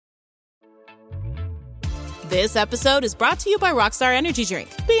This episode is brought to you by Rockstar Energy Drink.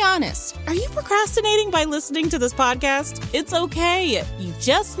 Be honest, are you procrastinating by listening to this podcast? It's okay. You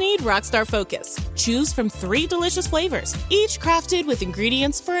just need Rockstar Focus. Choose from 3 delicious flavors, each crafted with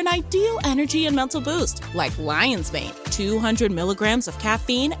ingredients for an ideal energy and mental boost, like Lion's Mane, 200 milligrams of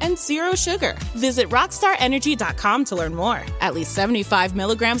caffeine and 0 sugar. Visit rockstarenergy.com to learn more. At least 75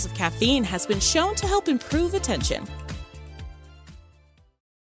 milligrams of caffeine has been shown to help improve attention.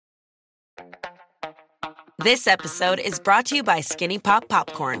 This episode is brought to you by Skinny Pop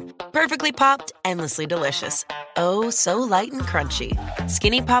Popcorn. Perfectly popped, endlessly delicious. Oh, so light and crunchy.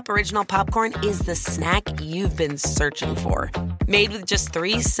 Skinny Pop Original Popcorn is the snack you've been searching for. Made with just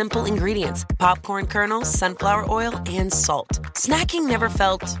 3 simple ingredients: popcorn kernels, sunflower oil, and salt. Snacking never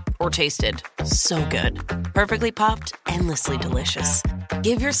felt or tasted so good. Perfectly popped, endlessly delicious.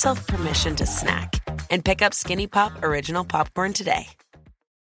 Give yourself permission to snack and pick up Skinny Pop Original Popcorn today.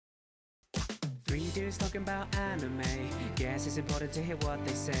 3 dudes talking about anime. Guess it's important to hear what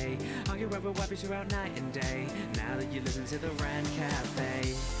they say. Argue over what we out night and day. Now that you listen to the Rant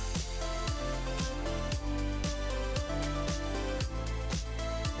Cafe.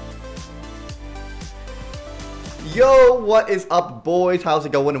 Yo, what is up, boys? How's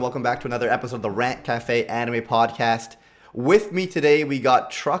it going? And welcome back to another episode of the Rant Cafe Anime Podcast. With me today, we got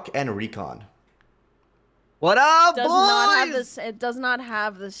Truck and Recon. What up, does boys? not have this. It does not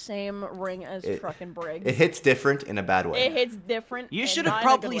have the same ring as Truck and Briggs. It hits different in a bad way. It hits different. You and should not have in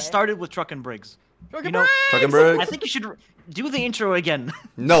a good probably way. started with Truck and Briggs. Truck You and know, Truck and Briggs? I think you should do the intro again.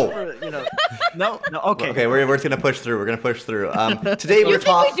 No. No, okay. Okay, we're just gonna push through. We're gonna push through. Today You we're think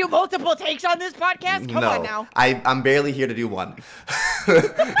talking. we do multiple takes on this podcast? Come on now. I'm barely here to do one.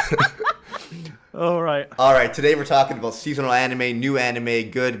 All right. All right, today we're talking about seasonal anime, new anime,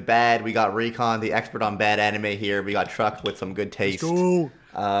 good, bad. We got Recon, the expert on bad anime here. We got Truck with some good taste. Let's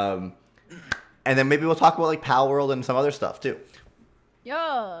And then maybe we'll talk about like Power World and some other stuff too.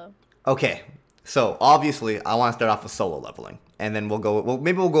 Yeah. Okay, so obviously I want to start off with solo leveling, and then we'll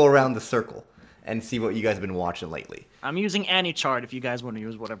go around the circle and see what you guys have been watching lately. I'm using AniChart if you guys want to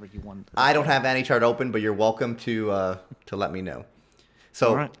use whatever you want. I don't have AniChart open, but you're welcome to let me know. So.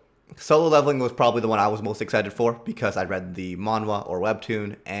 All right. Solo Leveling was probably the one I was most excited for because I read the manhwa or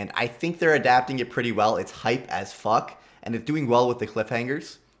webtoon, and I think they're adapting it pretty well. It's hype as fuck, and it's doing well with the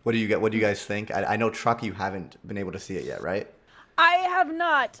cliffhangers. What do you guys think? I know, Truck, you haven't been able to see it yet, right? I have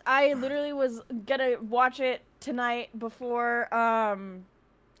not. I literally was gonna watch it tonight before. I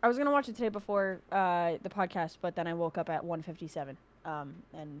was gonna watch it today before the podcast, but then I woke up at 1:57.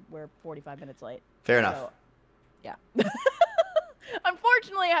 And we're 45 minutes late. Fair enough. So, yeah.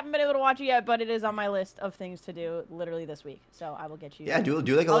 Unfortunately, I haven't been able to watch it yet, but it is on my list of things to do literally this week. So I will get you. Yeah, do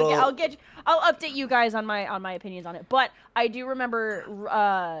like a little. I'll update you guys on my opinions on it. But I do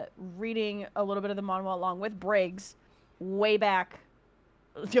remember reading a little bit of the manhwa along with Briggs way back,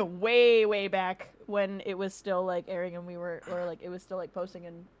 way back when it was still like airing and it was still like posting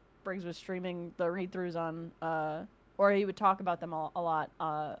and Briggs was streaming the read-throughs on or he would talk about them a lot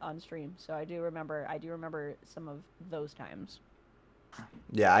on stream. So I do remember some of those times.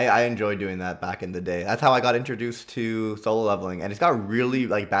 Yeah, I enjoyed doing that back in the day. That's how I got introduced to Solo Leveling, and it's got really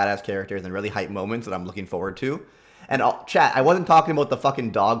like badass characters and really hype moments that I'm looking forward to. And chat, I wasn't talking about the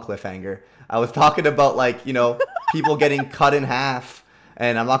fucking dog cliffhanger. I was talking about like, you know, people getting cut in half,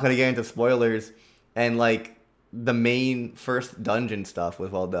 and I'm not gonna get into spoilers. And like the main first dungeon stuff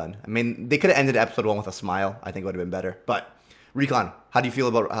was well done. I mean, they could have ended episode 1 with a smile. I think it would have been better. But Recon, how do you feel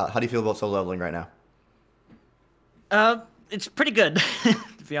about Solo Leveling right now? It's pretty good,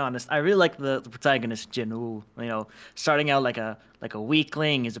 to be honest. I really like the protagonist Jinwoo. You know, starting out like a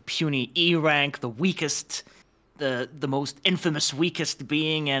weakling, is a puny E rank, the weakest, the most infamous weakest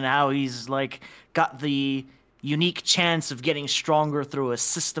being, and how he's like got the unique chance of getting stronger through a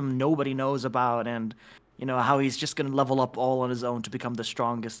system nobody knows about, and you know how he's just gonna level up all on his own to become the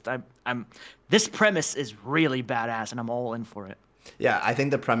strongest. This premise is really badass, and I'm all in for it. Yeah, I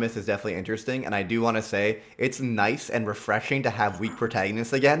think the premise is definitely interesting, and I do want to say it's nice and refreshing to have weak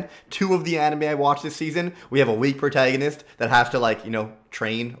protagonists again. 2 of the anime I watched this season, we have a weak protagonist that has to, like, you know,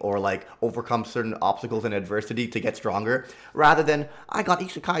 train or, like, overcome certain obstacles and adversity to get stronger, rather than, I got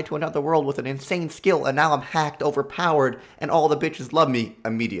isekai to another world with an insane skill, and now I'm hacked, overpowered, and all the bitches love me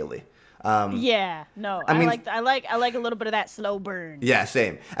immediately. I mean, like a little bit of that slow burn. Yeah,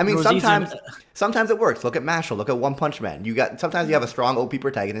 same. I mean, sometimes it works. Look at Mashle. Look at One Punch Man. Sometimes you have a strong OP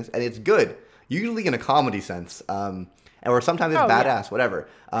protagonist, and it's good. Usually in a comedy sense, or sometimes it's badass. Yeah. Whatever.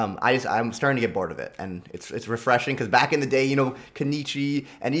 I'm starting to get bored of it, and it's refreshing because back in the day, you know, Kenichi,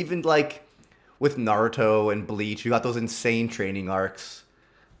 and even like with Naruto and Bleach, you got those insane training arcs.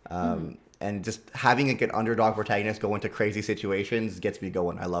 and just having like an underdog protagonist go into crazy situations gets me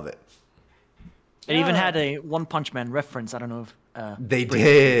going. I love it. It even had a One Punch Man reference. I don't know if They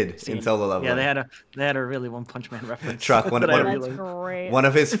did in Solo Leveling. Yeah, they had a really One Punch Man reference. Truck, That's great. one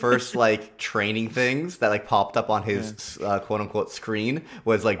of his first like training things that like popped up on his quote unquote screen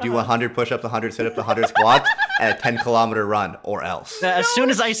was like do 100 push-ups, 100 sit-ups, 100 squats, and a 10-kilometer run or else. As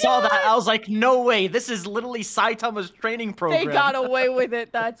soon as I saw that, I was like, no way, this is literally Saitama's training program. They got away with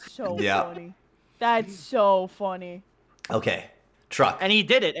it. That's so Yeah. funny. That's so funny. Okay, Truck. And he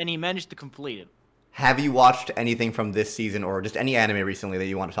did it, and he managed to complete it. Have you watched anything from this season or just any anime recently that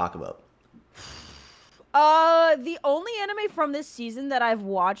you want to talk about? The only anime from this season that I've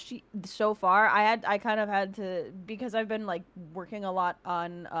watched so far, I kind of had to, because I've been like working a lot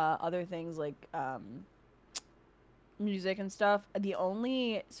on other things like music and stuff. The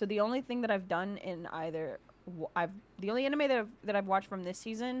only thing that I've done in either the only anime that I've watched from this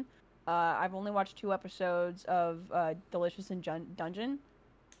season, I've only watched 2 episodes of Delicious in Dungeon.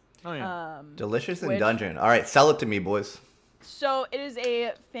 Oh yeah. Delicious in which- Dungeon. All right, sell it to me, boys. So it is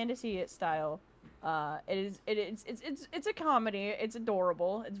a fantasy style. It's a comedy. It's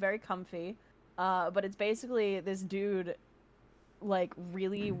adorable. It's very comfy. But it's basically this dude, like,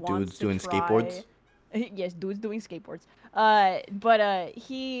 really wants Dude's to doing try... skateboards? Yes, dude's doing skateboards.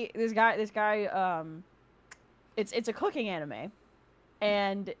 This guy, it's a cooking anime,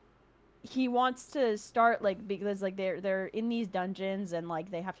 and he wants to start, like, because like they're in these dungeons and like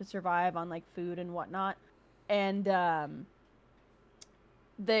they have to survive on like food and whatnot, and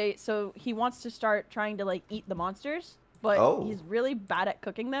so he wants to start trying to like eat the monsters, but he's really bad at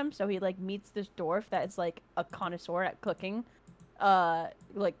cooking them, so he like meets this dwarf that is like a connoisseur at cooking,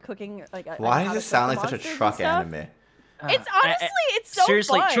 like cooking like Why how does to this sound cook like the such a monsters and Truck stuff. anime? It's honestly, it's so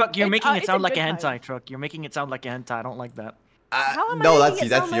seriously, fun. Truck, you're making it it's sound like a good hentai, time. Truck. You're making it sound like a hentai. I don't like that. How am I No, making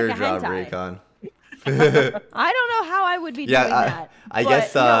that's it sound your like a job, hentai? Raycon. I don't know how I would be doing Yeah, that. I but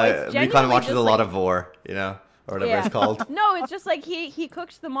guess no, it's Raycon genuinely watches just, a lot like- of Vor, you know, or whatever Yeah. it's called. No, it's just like he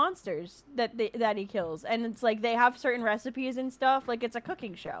cooks the monsters that he kills, and it's like they have certain recipes and stuff. Like it's a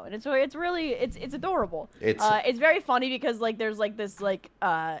cooking show, and it's really adorable. It's very funny because like there's like this like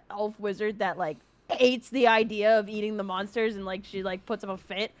elf wizard that like hates the idea of eating the monsters, and like she like puts up a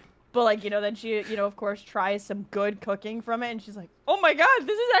fit. But like, then she, of course tries some good cooking from it, and she's like, "Oh my god,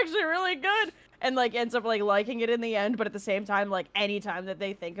 this is actually really good." And like ends up like liking it in the end, but at the same time, like anytime that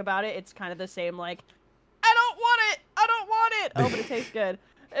they think about it, it's kind of the same like, I don't want it. Oh, but it tastes good.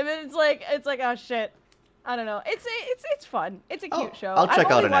 And then it's like oh shit. I don't know. It's fun. It's a cute show. I'll check I've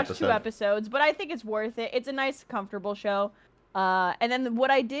out only an watched episode. 2 episodes, but I think it's worth it. It's a nice, comfortable show. And then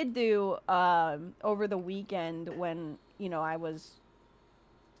what I did do over the weekend when I was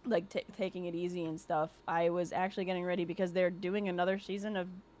like taking it easy and stuff, I was actually getting ready because they're doing another season of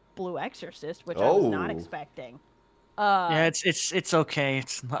Blue Exorcist, which I was not expecting. Yeah, it's okay.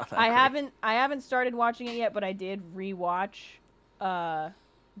 It's not that great. I haven't started watching it yet, but I did rewatch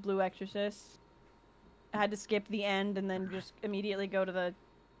Blue Exorcist. I had to skip the end and then just immediately go to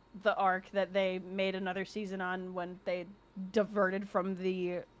the arc that they made another season on when they diverted from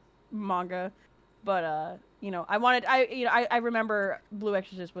the manga. But I remember Blue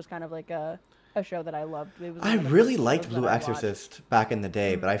Exorcist was kind of like a show that I loved. It was I one of the really first liked shows that Blue I watched. Exorcist back in the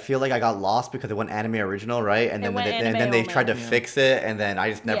day, but I feel like I got lost because it went anime original, right? And then went and anime then they only. tried to Yeah. fix it, and then I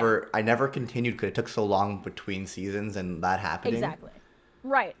just never continued because it took so long between seasons and that happening. Exactly.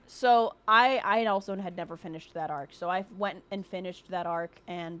 Right. So I also had never finished that arc. So I went and finished that arc,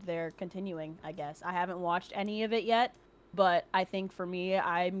 and they're continuing, I guess. I haven't watched any of it yet, but I think for me,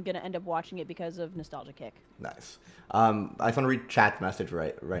 I'm going to end up watching it because of Nostalgia Kick. Nice. I just want to read chat's message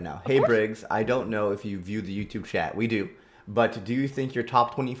right now. Hey Briggs, I don't know if you view the YouTube chat. We do. But do you think your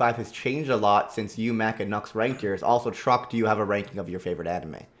top 25 has changed a lot since you, Mac, and Nux ranked yours? Also, Truck, do you have a ranking of your favorite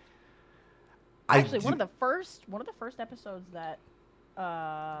anime? Actually, one of the first episodes that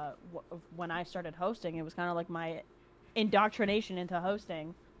when I started hosting, it was kind of like my indoctrination into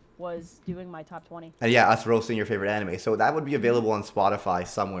hosting was doing my top 20. And yeah, us roasting your favorite anime. So that would be available on Spotify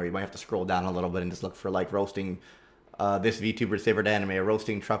somewhere. You might have to scroll down a little bit and just look for like roasting this VTuber's favorite anime or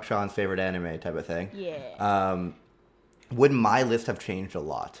roasting Truck Sean's favorite anime type of thing. Yeah. Would my list have changed a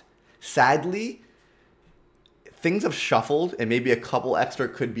lot? Sadly, things have shuffled and maybe a couple extra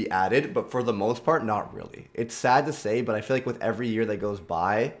could be added, but for the most part, not really. It's sad to say, but I feel like with every year that goes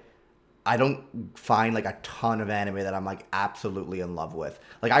by, I don't find like a ton of anime that I'm like absolutely in love with.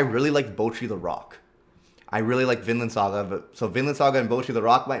 Like I really liked Bocchi the Rock. I really like Vinland Saga, so Vinland Saga and Bocchi the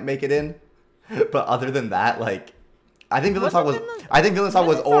Rock might make it in. But other than that, like I think Vinland Saga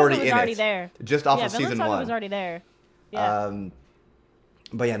was already in it. There. Just off Yeah, of Vinland season Saga 1. was already there. Yeah.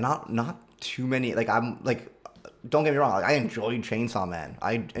 But yeah, not too many. Like I'm like, don't get me wrong. Like I enjoyed Chainsaw Man.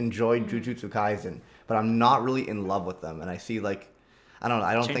 I enjoyed Jujutsu Kaisen, but I'm not really in love with them. And I see like, I don't know.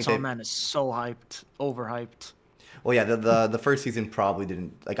 I don't think Chainsaw Man is so hyped, overhyped. Well, yeah, the first season probably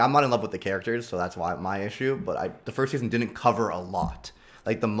didn't like. I'm not in love with the characters, so that's why my issue. But the first season didn't cover a lot.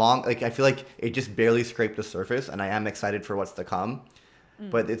 Like like I feel like it just barely scraped the surface, and I am excited for what's to come.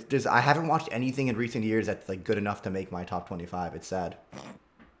 But it's just I haven't watched anything in recent years that's like good enough to make my top 25. It's sad.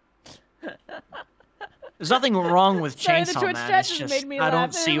 There's nothing wrong with Sorry, the Chainsaw Twitch Man. chat It's just just made me I laugh, don't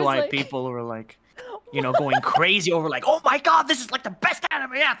and it see was why like- people were like, going crazy over like, oh my god, this is like the best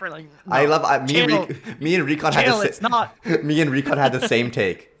anime ever. Like, no. I love Chill. me and Recon had Chill, the it's not. me and Recon had the same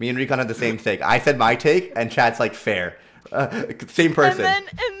take. Me and Recon had the same take. I said my take, and chat's like fair. Same person.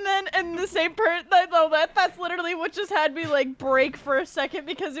 And the same person. No, that's literally what just had me like break for a second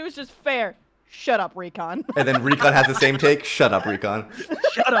because it was just fair. Shut up, Recon. And then Recon has the same take. Shut up, Recon.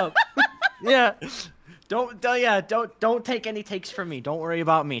 Shut up. Yeah. Don't take any takes from me. Don't worry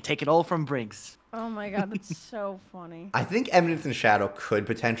about me. Take it all from Briggs. Oh my god, that's so funny. I think Eminence and Shadow could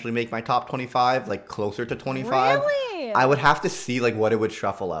potentially make my top 25, like closer to 25. Really? I would have to see like what it would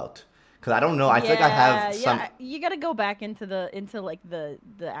shuffle out, because I don't know. I feel like I have some. Yeah, you gotta go back into like the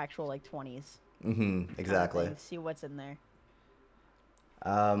actual like 20s. Exactly. See what's in there.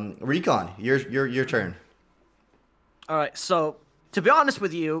 Recon, your turn. All right. So to be honest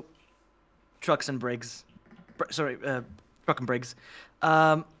with you, Trucks and Briggs, Truck and Briggs,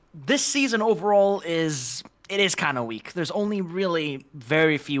 this season overall is kind of weak. There's only really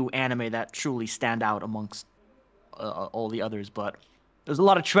very few anime that truly stand out amongst all the others, but there's a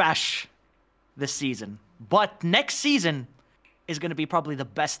lot of trash this season. But next season is going to be probably the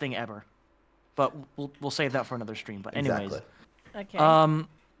best thing ever. But we'll save that for another stream. But anyways, Exactly. Okay.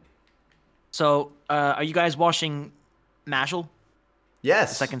 So are you guys watching Mashal,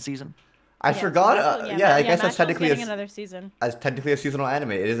 Yes. second season? I forgot. I guess that's Mashl's technically getting another season. as technically a seasonal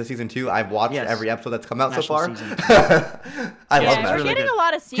anime. It is a season 2. I've watched Yes. every episode that's come out so Mashal far. season I love Yeah, that. we're really getting good. a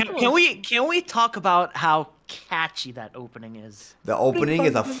lot of sequels. Can we talk about how catchy that opening is? The opening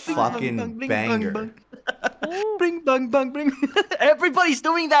is a fucking banger. Bring bang bang bring. Everybody's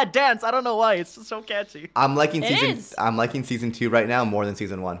doing that dance. I don't know why. It's so catchy. I'm liking It season. is. I'm liking season 2 right now more than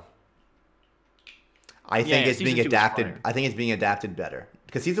season 1. I think it's season being 2 is adapted. fire. I think it's being adapted better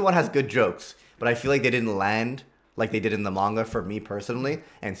because season 1 has good jokes, but I feel like they didn't land like they did in the manga for me personally.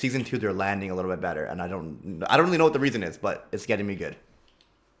 And season 2, they're landing a little bit better, and I don't really know what the reason is, but it's getting me good.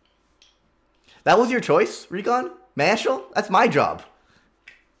 That was your choice, Recon? Mashal? That's my job.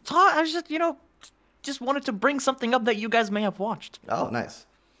 So I was just wanted to bring something up that you guys may have watched. Oh, nice.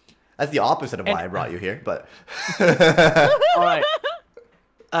 That's the opposite of why I brought you here, but All right.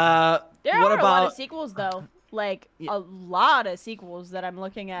 There what are a lot of about sequels though. Like a lot of sequels that I'm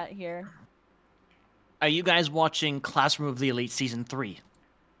looking at here. are you guys watching Classroom of the Elite season 3?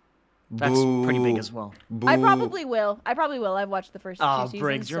 That's pretty big Boo. as well. I Boo. probably will. I've watched the first two Oh, seasons.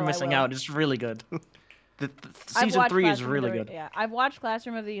 Briggs, you're so I missing will. out. It's really good. I've Season watched 3 is Classroom of really the- good. Yeah, I've watched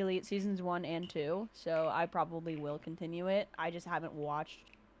Classroom of the Elite seasons 1 and 2, so I probably will continue it. I just haven't watched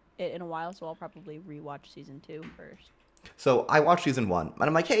it in a while, so I'll probably rewatch season 2 first. So I watched season 1, and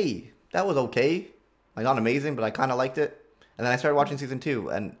I'm like, hey, that was okay. Like, not amazing, but I kind of liked it. And then I started watching season 2,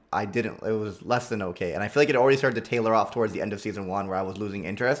 and I didn't. It was less than okay. And I feel like it already started to tailor off towards the end of season 1, where I was losing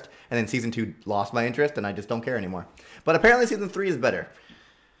interest. And then season 2 lost my interest, and I just don't care anymore. But apparently season 3 is better.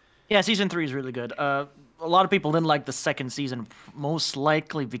 Yeah, season 3 is really good. A lot of people didn't like the second season, most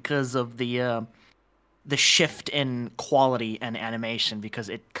likely because of the shift in quality and animation, because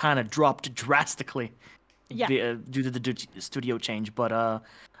it kind of dropped drastically Yeah. due to the studio change. But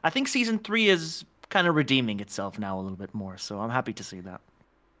I think season 3 is kind of redeeming itself now a little bit more, so I'm happy to see that.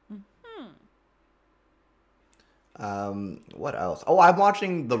 What else? Oh, I'm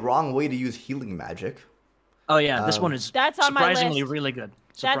watching The Wrong Way to Use Healing Magic. Oh yeah, this one is That's on my surprisingly list. really good.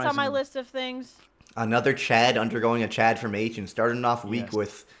 That's on my Surprisingly. list of things. Another Chad undergoing a Chad formation, starting off weak Yes.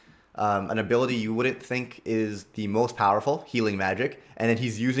 with an ability you wouldn't think is the most powerful, healing magic, and then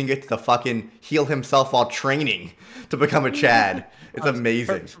he's using it to fucking heal himself while training to become a Chad. It's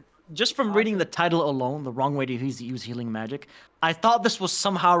amazing. Just from reading the title alone, The Wrong Way to Use Healing Magic, I thought this was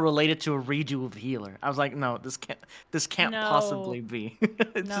somehow related to a redo of Healer. I was like, no, this can't No. possibly be. It's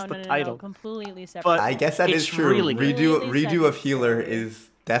No, just no, the no, title. no, completely separate. But I guess that is It's true. really good. Redo Completely redo of separate healer story. is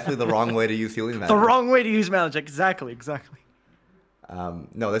definitely the wrong way to use healing magic. The wrong way to use magic. Exactly.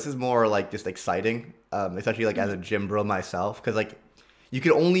 No, this is more like just exciting, especially like as a gym bro myself, because like you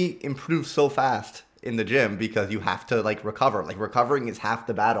can only improve so fast in the gym because you have to like recover. Like recovering is half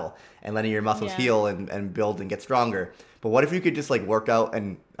the battle, and letting your muscles Yeah. heal and build and get stronger. But what if you could just like work out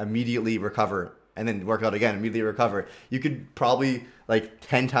and immediately recover, and then work out again, immediately recover? You could probably like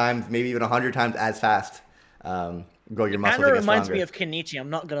 10 times, maybe even 100 times as fast. Grow your muscles. Kind of reminds me of Kenichi. I'm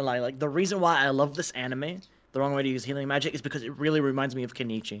not gonna lie. Like the reason why I love this anime, the wrong way to use healing magic, is because it really reminds me of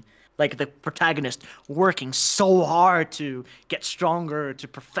Kenichi. Like the protagonist working so hard to get stronger, to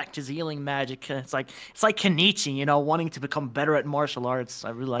perfect his healing magic. It's like Kenichi, you know, wanting to become better at martial arts. I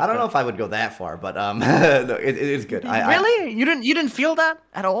really like. I don't know if I would go that far, but no, it is good. Really? You didn't feel that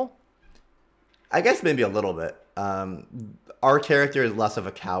at all? I guess maybe a little bit. Our character is less of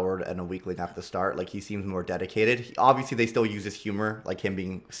a coward and a weakling at the start. Like, he seems more dedicated. Obviously, they still use his humor, like him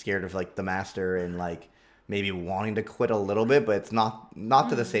being scared of like the master and like maybe wanting to quit a little bit, but it's not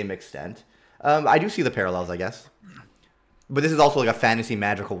to the same extent. I do see the parallels, I guess. But this is also like a fantasy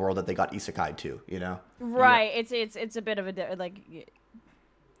magical world that they got isekai to, you know? Right. It's a bit of a like.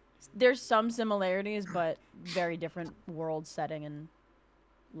 There's some similarities, but very different world setting and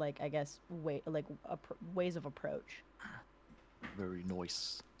like I guess ways of approach. Very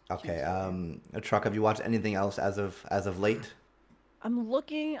nice. Okay. Truck, have you watched anything else as of late? I'm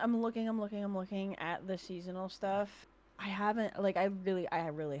looking at the seasonal stuff. I haven't, like, I really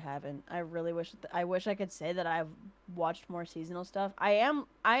haven't. I wish I could say that I've watched more seasonal stuff. I am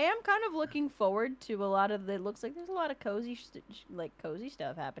kind of looking forward to a lot of it looks like there's a lot of cozy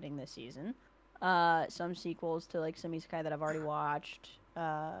stuff happening this season. Some sequels to like some isekai that I've already watched.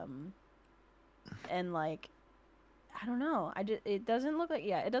 And like I don't know. It doesn't look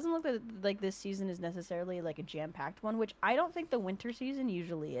like this season is necessarily like a jam-packed one, which I don't think the winter season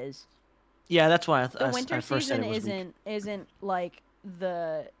usually is. Yeah, that's why the winter season isn't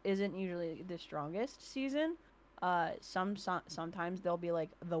usually the strongest season. Sometimes there'll be like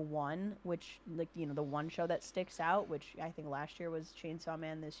the one, which like the one show that sticks out, which I think last year was Chainsaw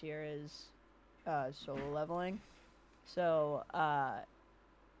Man. This year is Solo Leveling. So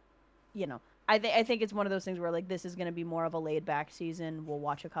I think it's one of those things where like this is gonna be more of a laid back season. We'll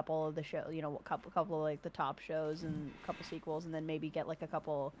watch a couple of the show, a couple of like the top shows and a couple sequels, and then maybe get like a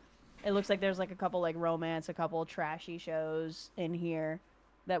couple. It looks like there's like a couple like romance, a couple trashy shows in here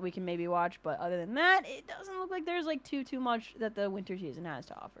that we can maybe watch. But other than that, it doesn't look like there's like too much that the winter season has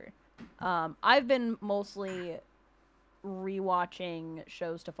to offer. I've been mostly rewatching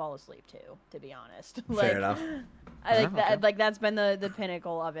shows to fall asleep to be honest. Fair enough. I like that. Like that's been the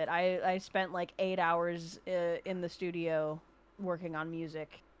pinnacle of it. I spent like 8 hours in the studio working on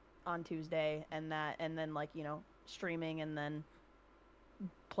music on Tuesday, and then like streaming and then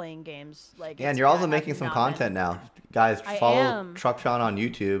playing games. Like and you're also making some content now, guys. Follow Truckshon on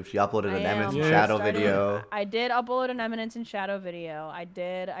YouTube. She uploaded an Eminence in Shadow video. I did upload an Eminence in Shadow video. I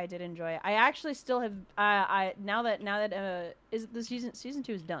did enjoy it. I actually still have. Now that is the season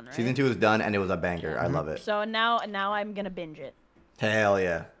 2 is done, right? Season 2 is done, and it was a banger. I love it. So now I'm gonna binge it. Hell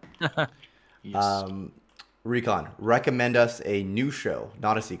yeah. Yes. Recon, recommend us a new show,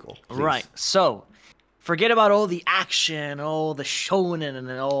 not a sequel, please. Right. So, forget about all the action, all the shonen,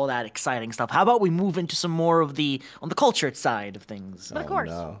 and all that exciting stuff. How about we move into some more of on the cultured side of things? But of course.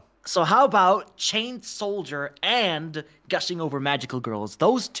 No. So how about Chained Soldier and Gushing Over Magical Girls?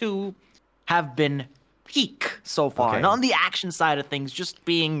 Those two have been peak so far. Okay. Not on the action side of things, just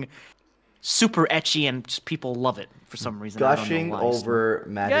being super ecchi and just people love it for some reason. Gushing over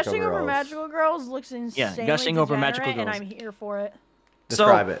Magical Girls looks insanely Gushing Over Magical and Girls. I'm here for it.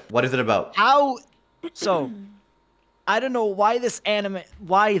 Describe it. What is it about? So, I don't know why this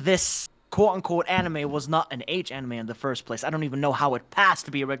quote-unquote anime was not an H anime in the first place. I don't even know how it passed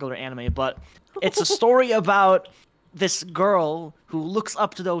to be a regular anime, but it's a story about this girl who looks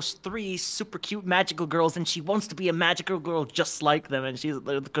up to those 3 super cute magical girls, and she wants to be a magical girl just like them, and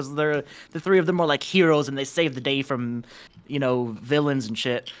because the 3 of them are like heroes, and they save the day from, villains and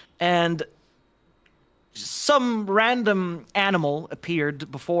shit. And some random animal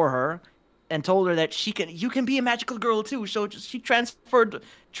appeared before her and told her that you can be a magical girl too. So she transformed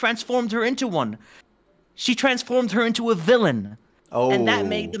her into one. She transformed her into a villain. Oh. And that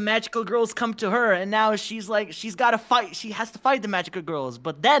made the magical girls come to her, and now she's got to fight. She has to fight the magical girls.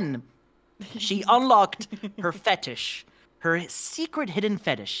 But then she unlocked her fetish, her secret hidden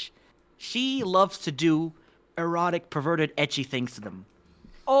fetish. She loves to do erotic, perverted, ecchi things to them.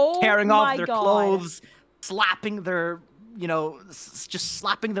 Oh, tearing off their God. clothes, slapping their, just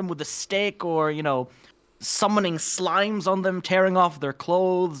slapping them with a stick, or, summoning slimes on them, tearing off their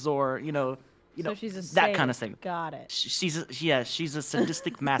clothes, or, So she's a that kind of sadist. thing. Got it. She's a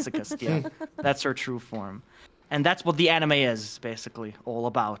sadistic masochist. Yeah, that's her true form, and that's what the anime is basically all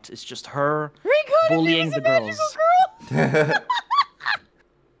about. It's just her bullying the girls.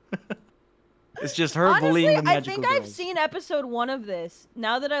 It's just her Honestly, bullying the I magical think I've girls. seen episode 1 of this.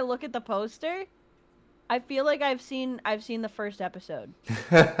 Now that I look at the poster, I feel like I've seen the first episode.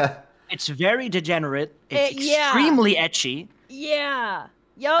 It's very degenerate. It's Yeah. extremely etchy. Yeah.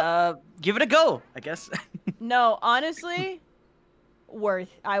 Yup. Give it a go, I guess. No, honestly,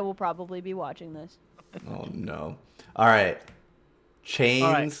 worth. I will probably be watching this. Oh no. All right.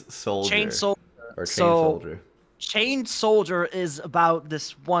 Chains Soldier. Chain Soldier. Or Chain So- Soldier. Chained Soldier is about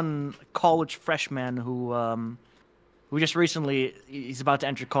this one college freshman who just recently he's about to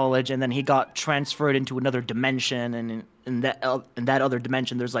enter college, and then he got transferred into another dimension, and in that other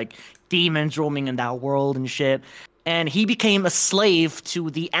dimension there's like demons roaming in that world and shit, and he became a slave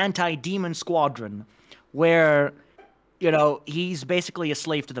to the anti-demon squadron, where he's basically a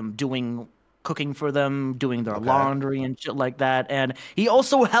slave to them, cooking for them, doing their laundry and shit like that, and he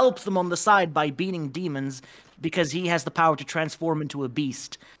also helps them on the side by beating demons because he has the power to transform into a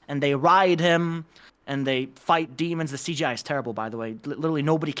beast, and they ride him and they fight demons. The CGI is terrible, by the way. Literally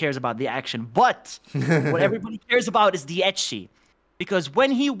nobody cares about the action, but what everybody cares about is the ecchi, because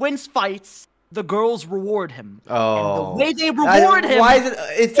when he wins fights, the girls reward him. Oh. And the way they reward him Why is it?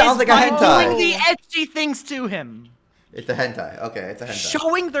 It sounds like a by hentai. doing the ecchi things to him. It's a hentai. Okay, it's a hentai.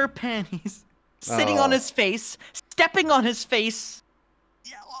 Showing their panties, sitting on Oh. his face, stepping on his face,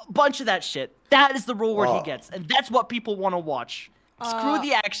 a bunch of that shit. That is the reward he Well- gets, and that's what people want to watch. Screw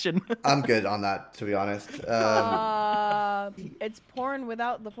the action. I'm good on that, to be honest. It's porn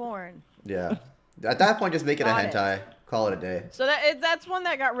without the porn. Yeah. At that point, just make it a Got it. hentai. Call it a day. So that's one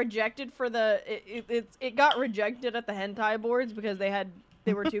that got rejected for it got rejected at the hentai boards because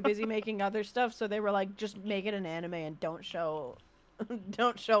they were too busy making other stuff, so they were like, just make it an anime and don't show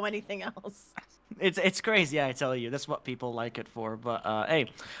anything else. It's crazy, I tell you. That's what people like it for. But hey,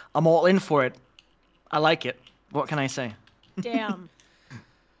 I'm all in for it. I like it. What can I say? Damn.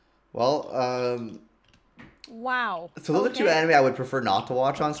 Well, Wow. so those are two anime I would prefer not to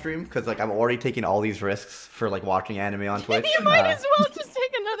watch on stream, because like I'm already taking all these risks for like watching anime on Twitch. You might as well just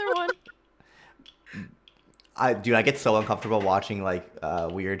take another one. I get so uncomfortable watching like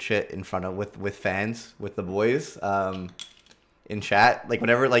weird shit in front of with fans, with the boys in chat, like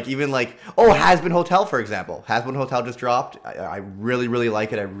whenever, like even like Hazbin Hotel, for example. Hazbin Hotel just dropped. I really really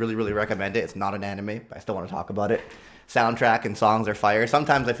like it. I really really recommend it. It's not an anime, but I still want to talk about it. Soundtrack and songs are fire.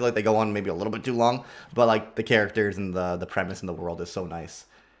 Sometimes I feel like they go on maybe a little bit too long, but like the characters and the premise and the world is so nice.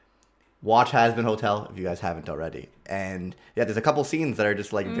 Watch Hazbin Hotel if you guys haven't already. And yeah, there's a couple scenes that are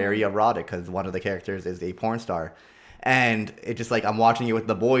just like very erotic because one of the characters is a porn star. And it just like, I'm watching it with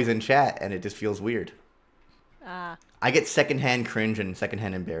the boys in chat and it just feels weird. I get secondhand cringe and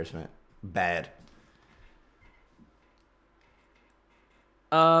secondhand embarrassment. Bad.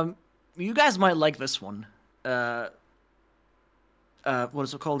 You guys might like this one. What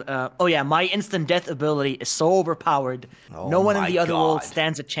is it called? My instant death ability is so overpowered. Oh no one in my the other world God.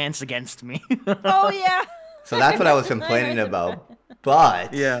 stands a chance against me. Oh yeah. So that's what I was complaining about.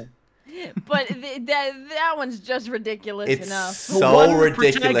 But But that one's just ridiculous it's enough. so one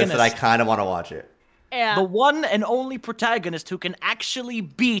ridiculous that I protagonist. kind of want to watch it. Yeah. The one and only protagonist who can actually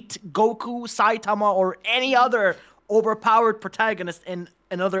beat Goku, Saitama, or any other overpowered protagonist in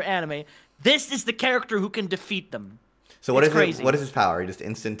another anime. This is the character who can defeat them. So what It's is crazy. it? What is his power? Just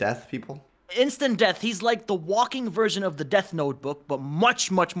instant death, people? Instant death. He's like the walking version of the Death Notebook, but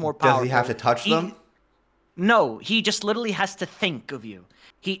much, much more powerful. Does he have to touch them? No, he just literally has to think of you.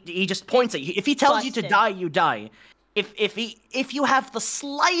 He just points at you. If he tells you to Busted. die, you die. If you have the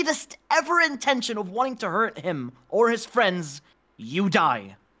slightest ever intention of wanting to hurt him or his friends, you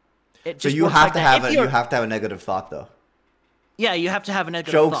die. It So just you works have like to that. have If you you're- have to have a negative thought though. Yeah, you have to have a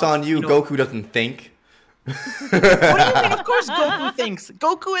negative Joke's thought, on you. know. Goku doesn't think. What do you mean? Of course Goku thinks.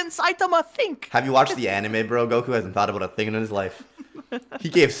 Goku and Saitama think. Have you watched the anime, bro? Goku hasn't thought about a thing in his life. He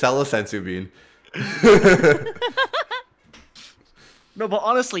gave Cell a sensu bean. No, but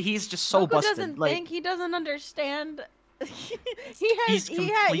honestly, he's just so Goku busted. doesn't Like, think, he doesn't understand. He's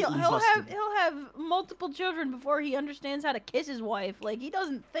completely busted. he'll have multiple children before he understands how to kiss his wife. Like, he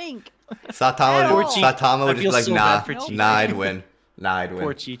doesn't think. Satama, Poor Satama I would just be feel like, so nah, bad for Chi-Chi. nah, I'd win. Nah, I'd win.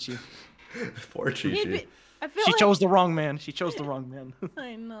 poor Chi-Chi. Poor He'd Chi-Chi. be, I feel She like, chose the wrong man. She chose the wrong man.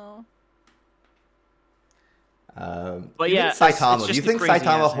 I know. But do you yeah, think it's Saitama. Do just you the think crazy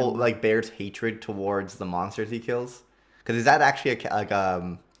Saitama ass anime. like bears hatred towards the monsters he kills? Because is that actually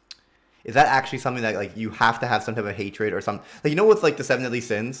is that actually something that like you have to have some type of hatred or something? Like, you know, with like the Seven Deadly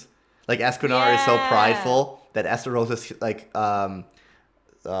Sins, like Esquenar is so Yeah. prideful that Estarosa's like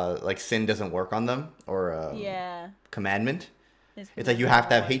sin doesn't work on them, or Yeah. commandment. It's like you have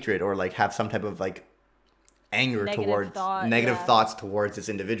to have hatred or like have some type of like anger Negative towards thought, negative yeah. thoughts towards this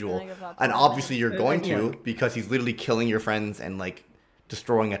individual, Negative thought and towards obviously you're going yeah. to because he's literally killing your friends and like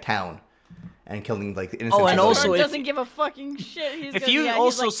destroying a town and killing like innocent Oh, and civilians. also Sword if- doesn't give a fucking shit. He's if gonna, you yeah,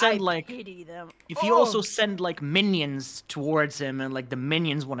 also he's like, send, I like- pity them. If you also Oh. send like minions towards him and like the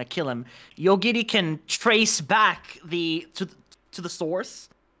minions want to kill him, Yogiri can trace back to the source,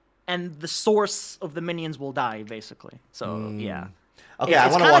 and the source of the minions will die basically. So yeah. Okay, I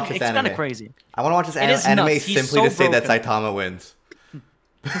It's want to kinda- watch this it's anime. kind of crazy. I want to watch this It is anime nuts. He's simply to so say that broken. Saitama wins.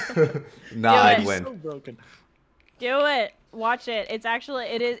 Nah, Do I'd it. win. So broken. Do it. Watch it. It's actually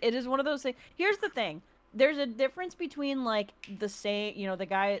it is one of those things. Here's the thing. There's a difference between like the same, the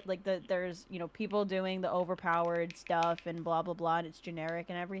guy like there's, people doing the overpowered stuff and blah blah blah and it's generic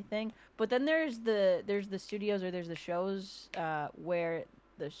and everything. But then there's the studios or there's the shows where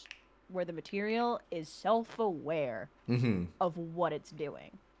the material is self-aware of what it's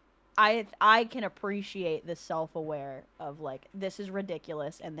doing. I can appreciate the self-aware of like this is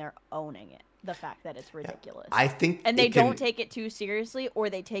ridiculous and they're owning it. The fact that it's ridiculous. I think And they it can- don't take it too seriously, or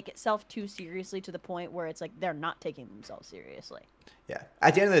they take itself too seriously to the point where it's like they're not taking themselves seriously. Yeah.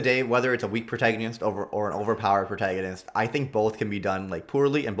 At the end of the day, whether it's a weak protagonist or an overpowered protagonist, I think both can be done like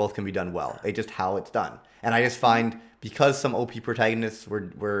poorly and both can be done well. It's just how it's done. And I just find because some OP protagonists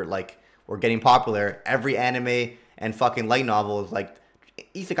were getting popular, every anime and fucking light novel is like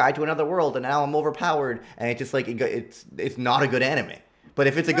isekai to another world, and now I'm overpowered, and it's just like it's not a good anime. But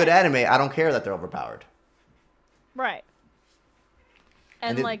if it's a good anime, I don't care that they're overpowered. Right.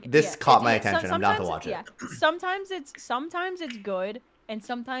 And thi- like this caught my it's- attention. I'm down to sometimes watch it. Yeah. Sometimes it's good, and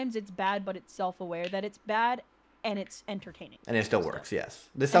sometimes it's bad, but it's self-aware that it's bad, and it's entertaining. And it still works, yes.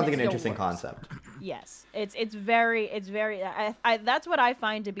 This sounds like it an still interesting works. concept. Yes, it's very I that's what I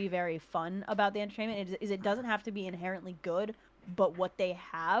find to be very fun about the entertainment is it doesn't have to be inherently good, but what they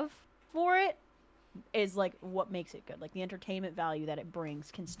have for it is like what makes it good. Like the entertainment value that it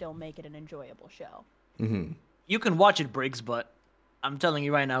brings can still make it an enjoyable show. You can watch it, Briggs, but I'm telling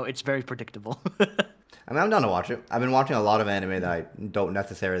you right now, it's very predictable. I mean, I'm down to watch it. I've been watching a lot of anime that I don't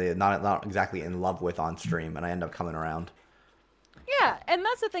necessarily, not exactly in love with on stream, and I end up coming around. Yeah, and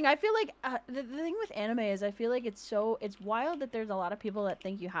that's the thing. I feel like the thing with anime is I feel like it's wild that there's a lot of people that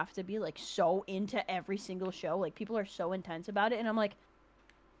think you have to be like so into every single show. Like people are so intense about it, and I'm like,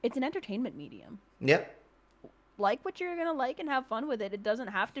 it's an entertainment medium. Yep. Like what you're gonna like and have fun with it. It doesn't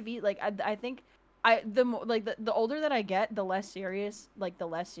have to be like I think the older that I get, the less serious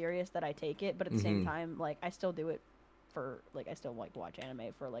that I take it. But at the same time, like I still do it for like I still like watch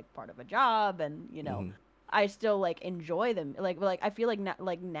anime for like part of a job, and I still like enjoy them. Like I feel like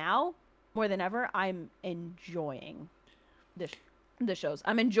now more than ever, I'm enjoying the shows.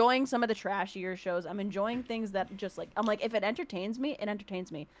 I'm enjoying some of the trashier shows. I'm enjoying things that just like I'm like if it entertains me, it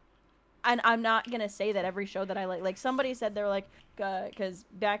entertains me. And I'm not gonna say that every show that I like somebody said they're like, because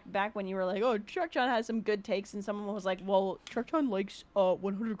back when you were like, oh, Chuck-chan has some good takes, and someone was like, well, Chuck-chan likes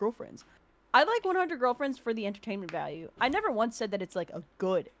 100 Girlfriends. I like 100 Girlfriends for the entertainment value. I never once said that it's like a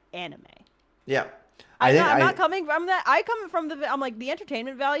good anime. Yeah. I'm not coming from that. I come from I'm like the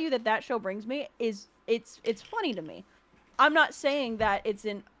entertainment value that show brings me is it's funny to me. I'm not saying that it's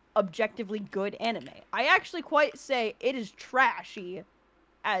an objectively good anime. I actually quite say it is trashy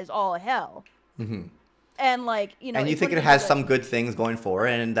as all hell. And like And you think it has some good things going for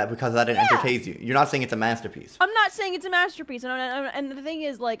it, and that because of that it entertains you. You're not saying it's a masterpiece. I'm not saying it's a masterpiece, and the thing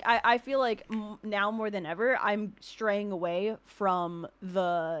is, like, I feel like now more than ever, I'm straying away from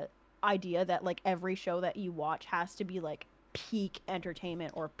the idea that like every show that you watch has to be like peak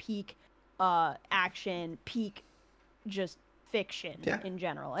entertainment or peak action, peak just fiction in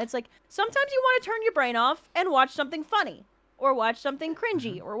general. It's like sometimes you want to turn your brain off and watch something funny, or watch something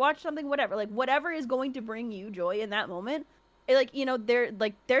cringy, or watch something whatever. Like whatever is going to bring you joy in that moment. There's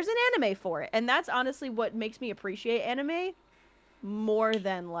an anime for it, and that's honestly what makes me appreciate anime more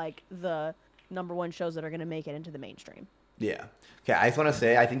than like the #1 shows that are gonna make it into the mainstream. Yeah. Okay, I just want to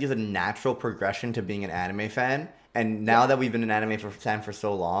say, I think there's a natural progression to being an anime fan. And now that we've been an anime fan for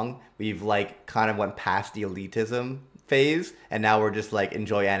so long, we've like kind of went past the elitism phase, and now we're just like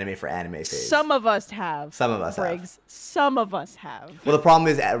enjoy anime for anime phase. Some of us have. Some of us have. Briggs. Some of us have. Well, the problem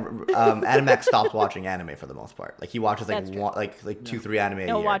is, Animax stopped watching anime for the most part. Like he watches like That's one, like 2-3 anime a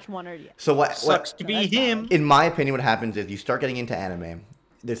He'll year. watch one or So what? Sucks to be that's him. In my opinion, what happens is you start getting into anime.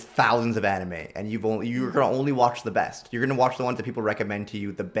 There's thousands of anime, and you're gonna only watch the best. You're gonna watch the ones that people recommend to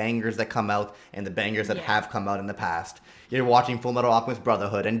you, the bangers that come out, and the bangers that have come out in the past. You're watching Full Metal Alchemist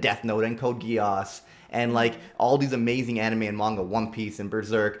Brotherhood and Death Note and Code Geass and like all these amazing anime and manga, One Piece and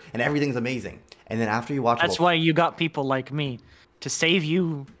Berserk, and everything's amazing. And then after you watch, That's why you got people like me to save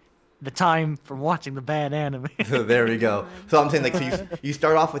you the time from watching the bad anime. So there we go. So I'm saying, like, so you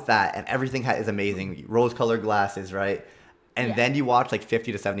start off with that, and everything is amazing. Rose-colored glasses, right? And then you watch like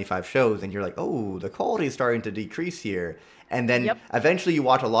 50 to 75 shows, and you're like, oh, the quality is starting to decrease here. And then eventually you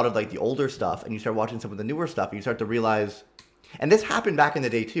watch a lot of like the older stuff, and you start watching some of the newer stuff, and you start to realize, and this happened back in the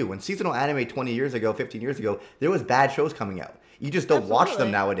day too, when seasonal anime 20 years ago, 15 years ago, there was bad shows coming out. You just don't watch them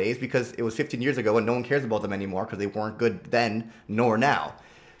nowadays because it was 15 years ago and no one cares about them anymore because they weren't good then nor now.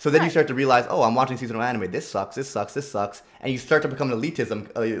 So then you start to realize, oh, I'm watching seasonal anime. This sucks, this sucks, this sucks. And you start to become an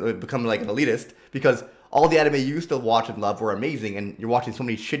become like an elitist because all the anime you used to watch and love were amazing, and you're watching so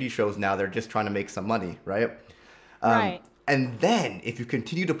many shitty shows now that are just trying to make some money, right? Right. And then, if you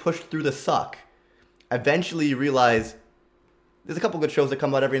continue to push through the suck, eventually you realize there's a couple good shows that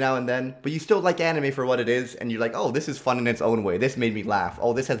come out every now and then, but you still like anime for what it is, and you're like, oh, this is fun in its own way. This made me laugh.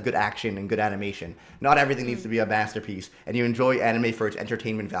 Oh, this has good action and good animation. Not everything needs to be a masterpiece, and you enjoy anime for its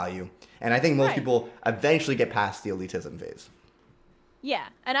entertainment value. And I think most people eventually get past the elitism phase. Yeah,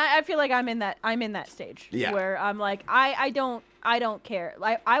 and I feel like I'm in that stage where I'm like, I don't care.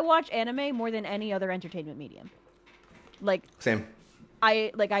 I watch anime more than any other entertainment medium. Like, same.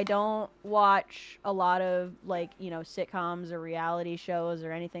 I don't watch a lot of like, you know, sitcoms or reality shows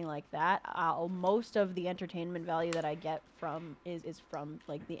or anything like that. Most of the entertainment value that I get from is from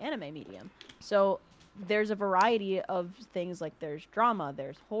like the anime medium. So there's a variety of things, like there's drama,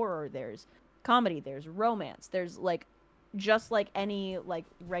 there's horror, there's comedy, there's romance, there's like, just like any like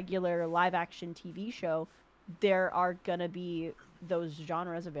regular live action TV show, there are gonna be those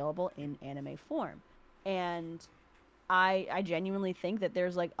genres available in anime form. And I genuinely think that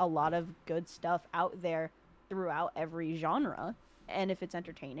there's like a lot of good stuff out there throughout every genre, and if it's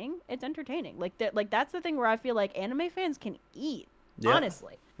entertaining, it's entertaining. Like that's the thing where I feel like anime fans can eat.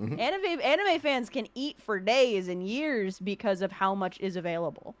 Honestly, anime fans can eat for days and years because of how much is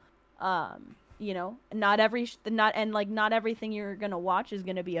available. You know, not everything you're gonna watch is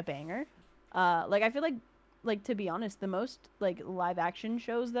gonna be a banger. Like I feel like to be honest, the most like live action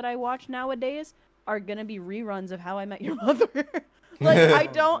shows that I watch nowadays are gonna be reruns of How I Met Your Mother. Like I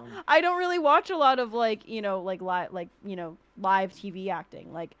don't really watch a lot of like, you know, like live TV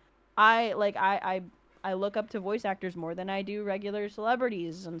acting. Like I look up to voice actors more than I do regular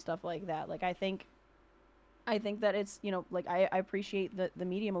celebrities and stuff like that. Like I think that it's, you know, like I appreciate the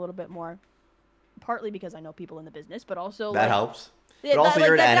medium a little bit more, partly because I know people in the business, but also that helps. But also,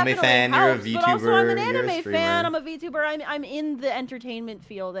 you're an anime fan, you're a VTuber, but also I'm an anime you're a fan, I'm a VTuber, I'm in the entertainment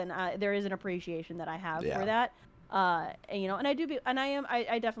field, and there is an appreciation that I have for that. And, you know, and I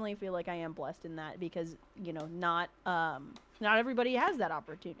definitely feel like I am blessed in that because, you know, not everybody has that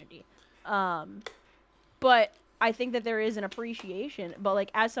opportunity. But I think that there is an appreciation, but like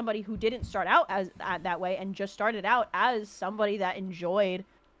as somebody who didn't start out that way and just started out as somebody that enjoyed.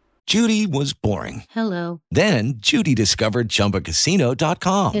 Judy was boring. Hello. Then Judy discovered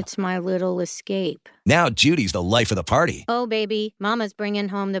ChumbaCasino.com. It's my little escape. Now Judy's the life of the party. Oh, baby, mama's bringing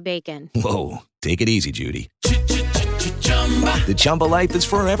home the bacon. Whoa, take it easy, Judy. The Chumba life is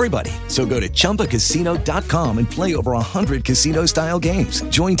for everybody. So go to ChumbaCasino.com and play over 100 casino-style games.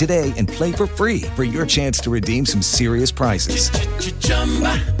 Join today and play for free for your chance to redeem some serious prizes.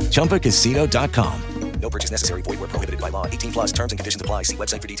 ChumbaCasino.com. No purchase necessary. Void where prohibited by law. 18 plus terms and conditions apply. See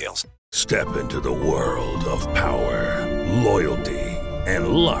website for details. Step into the world of power, loyalty, and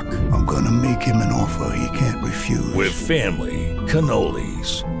luck. I'm going to make him an offer he can't refuse. With family,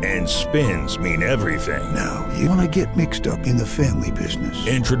 cannolis, and spins mean everything. Now, you want to get mixed up in the family business.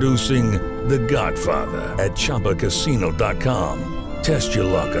 Introducing The Godfather at ChumbaCasino.com. Test your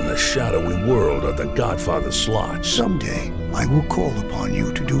luck in the shadowy world of The Godfather slot. Someday, I will call upon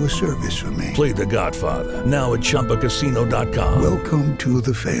you to do a service for me. Play The Godfather, now at ChumbaCasino.com. Welcome to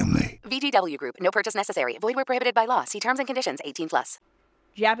the family. VGW Group. No purchase necessary. Void where prohibited by law. See terms and conditions. 18 plus.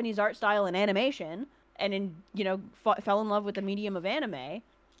 Japanese art style and animation, and you know, fell in love with the medium of anime.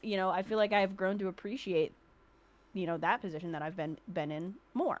 You know, I feel like I've grown to appreciate, you know, that position that I've been in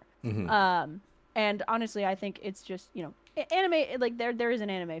more. Mm-hmm. And honestly, I think it's just, you know, anime, like there is an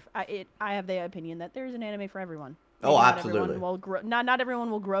anime. I have the opinion that there is an anime for everyone. Oh, absolutely. Not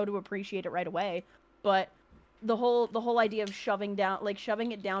everyone will grow to appreciate it right away, but the whole idea of shoving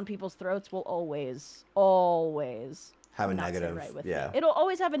it down people's throats will always have a negative. It'll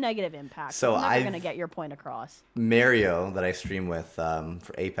always have a negative impact. So I'm never gonna get your point across. Mario, that I stream with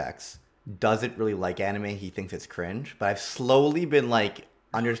for Apex, doesn't really like anime. He thinks it's cringe, but I've slowly been like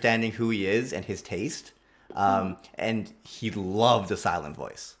understanding who he is and his taste. And he loved the silent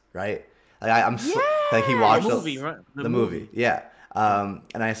voice, right? Like like he watched the movie, right? The movie, yeah. And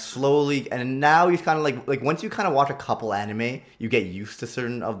I slowly, and now he's kind of like once you kind of watch a couple anime, you get used to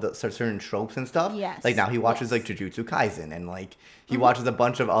certain tropes and stuff. Yes. Like now he watches like Jujutsu Kaisen, and like he watches a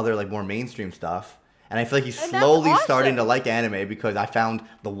bunch of other like more mainstream stuff. And I feel like he's slowly starting to like anime because I found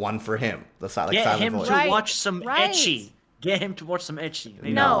the one for him. The Get silent him voice. to watch some ecchi. Get him to watch some ecchi.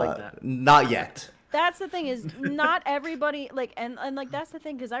 Maybe No. like that. Not yet. That's the thing is not everybody like and like that's the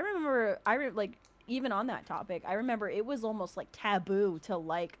thing because I remember like even on that topic I remember it was almost like taboo to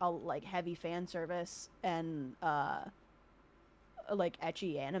like a like heavy fan service and like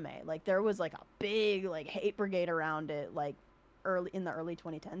ecchi anime. Like there was like a big like hate brigade around it like in the early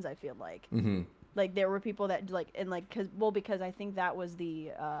 2010s. I feel like like there were people that like and like because I think that was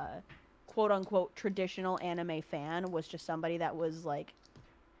the quote unquote traditional anime fan was just somebody that was like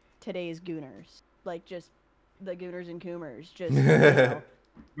today's gooners, like just the gooners and coomers, just you know,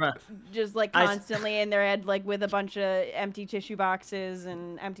 just like constantly in their head, like with a bunch of empty tissue boxes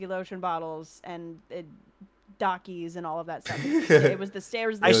and empty lotion bottles and dockies and all of that stuff. It was the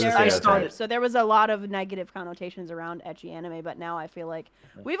stereotype. So there was a lot of negative connotations around ecchi anime, but now I feel like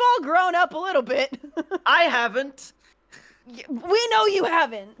we've all grown up a little bit. I haven't. We know you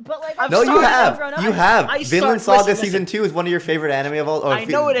haven't, but like no, you have. You have. I Vinland Saga season 2 is one of your favorite anime of all. I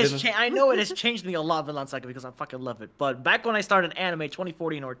know it has. I know it has changed me a lot, Vinland Saga, because I fucking love it. But back when I started anime,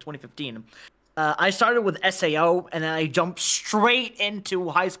 2014 or 2015, I started with SAO, and then I jumped straight into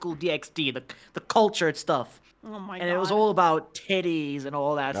High School DxD, the cultured stuff. Oh my god! And it was all about titties and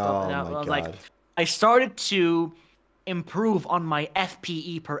all that stuff. And I was God. like, I started to improve on my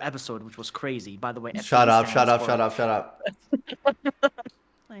FPE per episode, which was crazy. By the way, shut up. I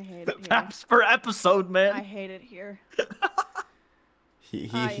hate it here. Paps per episode, man. I hate it here.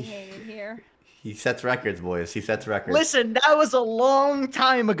 I hate it here. He sets records, boys. He sets records. Listen, that was a long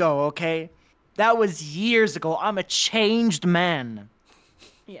time ago, okay? That was years ago. I'm a changed man.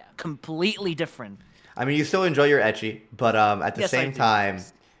 Yeah. Completely different. I mean, you still enjoy your ecchi, but at the same time,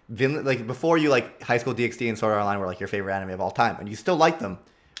 Vinland, like before you like High School DxD and Sword Art Online were like your favorite anime of all time, and you still like them.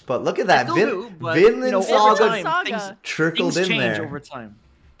 But look at that, Vinland Saga trickled in change there. Over time.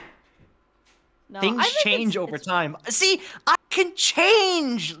 No, Things change over time. See, I can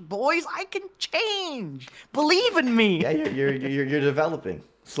change, boys. I can change. Believe in me. Yeah, you're developing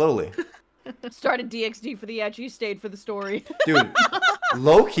slowly. Started DxD for the ecchi, stayed for the story. Dude,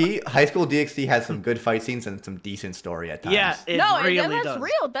 low key, High School DxD has some good fight scenes and some decent story at times. Yeah, that's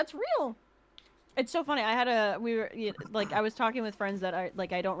real. That's real. It's so funny. I was talking with friends that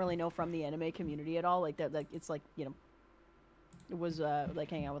I don't really know from the anime community at all. Like that, like it's like it was like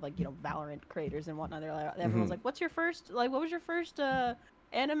hanging out with like Valorant creators and whatnot. They're like, everyone's like, what was your first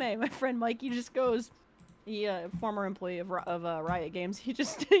anime? My friend Mikey just goes. He former employee of Riot Games. He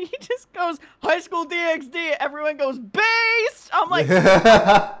just goes High School DxD. Everyone goes based. I'm like,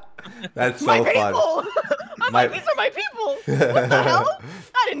 that's so my fun. People. I'm like, these are my people. What the hell?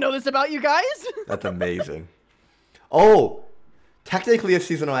 I didn't know this about you guys. That's amazing. Oh, technically a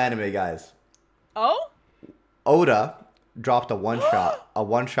seasonal anime, guys. Oh. Oda dropped a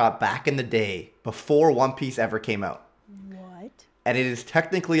one shot back in the day before One Piece ever came out. What? And it is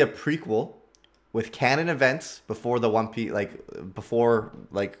technically a prequel with canon events before the One Piece, before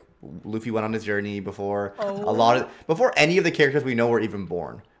Luffy went on his journey, before before any of the characters we know were even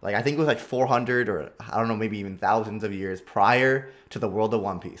born. Like I think it was like 400 or I don't know, maybe even thousands of years prior to the world of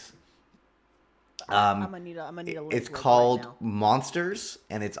One Piece. I'm gonna need a it's called Monsters,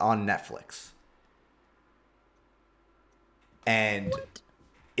 and it's on Netflix. And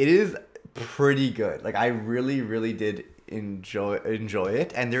it is pretty good. Like I really, really did enjoy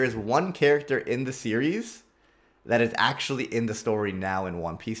it, and there is one character in the series that is actually in the story now in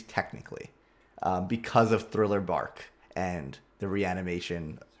One Piece technically, because of Thriller Bark and the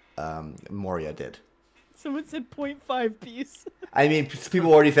reanimation Moria did. Someone said 0.5 piece. I mean,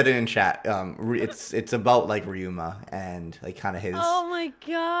 people already said it in chat. It's about like Ryuma and like kind of his. Oh my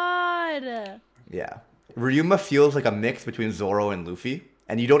god. Yeah, Ryuma feels like a mix between Zoro and Luffy.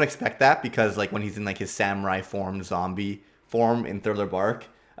 And you don't expect that because, like, when he's in, like, his samurai form, zombie form in Thriller Bark,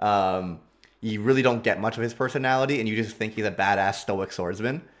 you really don't get much of his personality, and you just think he's a badass stoic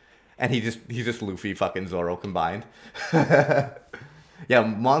swordsman. And he's just Luffy fucking Zoro combined. Yeah,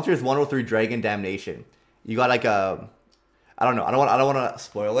 Monsters 103 Dragon Damnation. You got, like, I don't know. I don't want to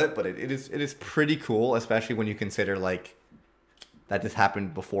spoil it, but it is pretty cool, especially when you consider, like, that this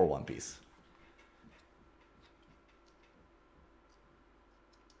happened before One Piece.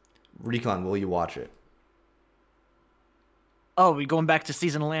 Recon, will you watch it? Oh, we going back to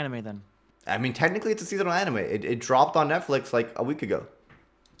seasonal anime then? I mean, technically it's a seasonal anime. It dropped on Netflix like a week ago.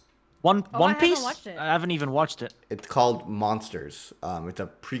 One I haven't Piece? watched it. I haven't even watched it. It's called Monsters. It's a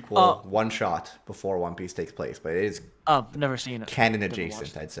prequel one shot before One Piece takes place, but it is I've never seen it. canon Never adjacent,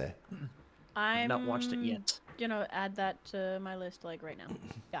 watched it. I'd say. I'm Not watched it yet. Gonna add that to my list like right now.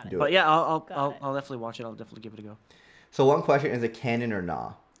 Got it. Do But it. yeah, Got I'll definitely watch it. I'll definitely give it a go. So one question, is it canon or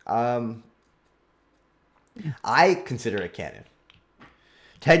not? I consider it canon.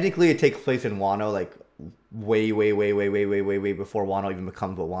 Technically, it takes place in Wano, like way before Wano even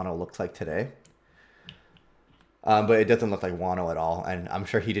becomes what Wano looks like today. But it doesn't look like Wano at all, and I'm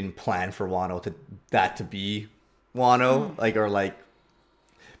sure he didn't plan for Wano to be Wano,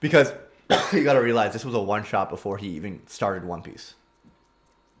 because you got to realize this was a one shot before he even started One Piece.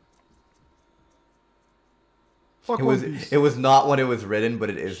 It was not when it was written, but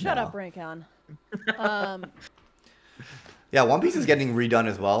it is Shut now. up, Raycon. Yeah, One Piece is getting redone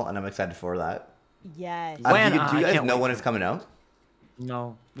as well, and I'm excited for that. Yes. Do you guys know when it's coming out?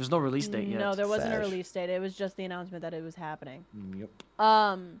 No, there's no release date yet. No, there wasn't a Sad. release date. It was just the announcement that it was happening. Yep.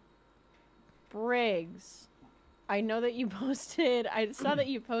 Briggs, I know that you posted. I saw that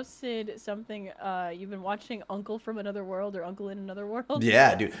you posted something. You've been watching Uncle from Another World or Uncle in Another World.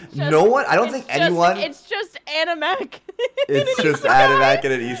 Yeah, dude. No one. I don't think anyone. It's just Animac. It's just Animac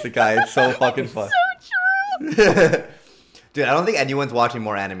and an isekai. It's so fucking fun. So true. Dude, I don't think anyone's watching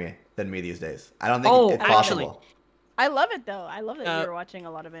more anime than me these days. I don't think it's actually, possible. I love it though. I love that you're watching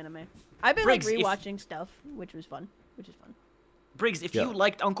a lot of anime. I've been Briggs, like rewatching stuff, which is fun. Briggs, if you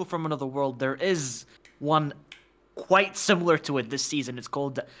liked Uncle from Another World, there is one quite similar to it this season. It's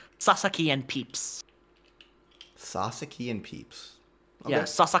called Sasaki and Peeps. Sasaki and Peeps. Yeah,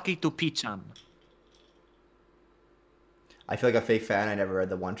 Sasaki to Pichan. I feel like a fake fan. I never read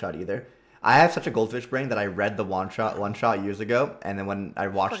the one shot either. I have such a goldfish brain that I read the one shot years ago, and then when I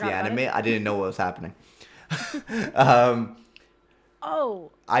watched the anime, I didn't know what was happening. I feel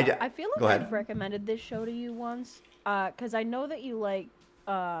like Go ahead. I've recommended this show to you once, because I know that you like,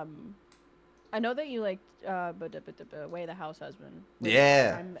 Way the House Husband. which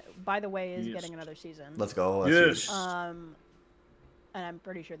Yeah. by the way, is getting another season. Let's go. And I'm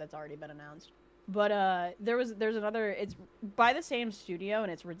pretty sure that's already been announced. But there's another. It's by the same studio,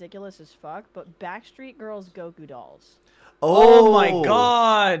 and it's ridiculous as fuck. But Backstreet Girls Goku Dolls. Oh my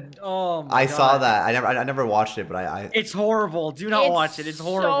god! Oh my god! I saw that. I never watched it, but I It's horrible. Do not watch it. It's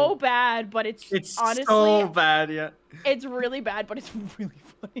horrible. So bad, but it's honestly so bad. Yeah. It's really bad, but it's really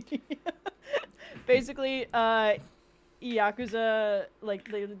funny. Basically, Yakuza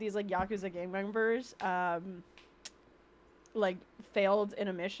these Yakuza gang members failed in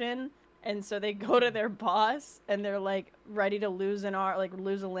a mission, and so they go to their boss and they're like ready to lose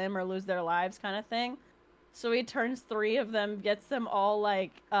lose a limb or lose their lives kind of thing. So he turns 3 of them, gets them all a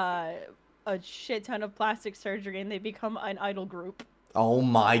shit ton of plastic surgery, and they become an idol group. Oh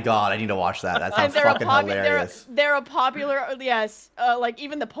my god, I need to watch that. That sounds fucking hilarious. They're a popular, yes.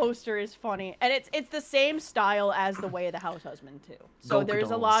 Even the poster is funny, and it's the same style as The Way of the House Husband too. So Goku there's a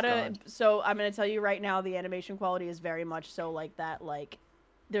Dolls, lot God. of. So I'm gonna tell you right now, the animation quality is very much so like that.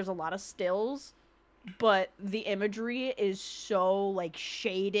 There's a lot of stills, but the imagery is so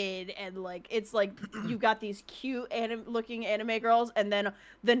shaded and it's you've got these cute looking anime girls, and then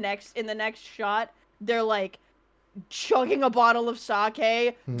in the next shot they're chugging a bottle of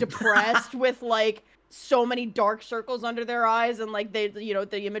sake, depressed with so many dark circles under their eyes, and they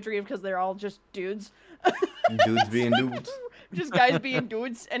the imagery of because they're all just dudes. Dudes being dudes. Just guys being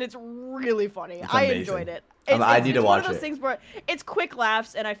dudes, and it's really funny. It's I amazing. enjoyed it. I need to watch It's one of those it. things where it's quick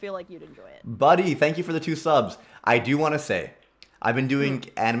laughs, and I feel like you'd enjoy it. Buddy, thank you for the 2 subs. I do want to say, I've been doing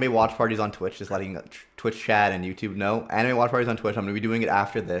anime watch parties on Twitch, just letting Twitch chat and YouTube know. Anime watch parties on Twitch, I'm going to be doing it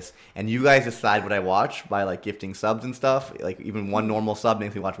after this. And you guys decide what I watch by gifting subs and stuff. Even 1 normal sub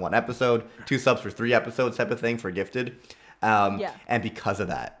makes me watch 1 episode, 2 subs for 3 episodes type of thing for gifted. And because of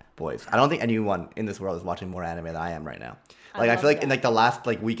that, boys, I don't think anyone in this world is watching more anime than I am right now. I feel like in the last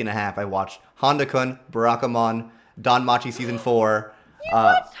week and a half, I watched Honda-kun, Barakamon, Danmachi Season 4. You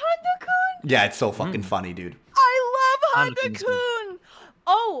watched Honda-kun? Yeah, it's so fucking funny, dude. I love Honda-kun's Honda-kun!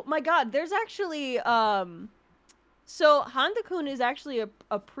 Oh my god, there's actually so Honda-kun is actually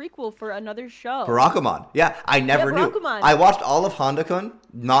a prequel for another show. Barakamon. Yeah, I never knew. Barakamon. I watched all of Honda-kun,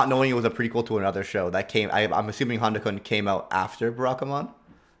 not knowing it was a prequel to another show that came. I'm assuming Honda-kun came out after Barakamon.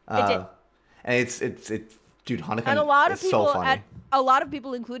 It did. And it's dude, Honda-kun And a lot of is people, so funny.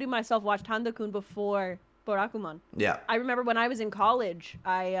 including myself, watched Honda-kun before Barakamon. Yeah. I remember when I was in college,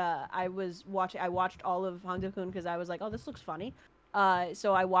 I watched all of Honda-kun because I was like, oh, this looks funny.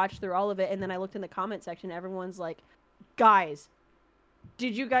 So I watched through all of it, and then I looked in the comment section. Everyone's like, guys,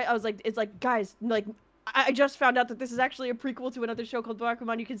 did you guys? I was like, it's like, guys, I just found out that this is actually a prequel to another show called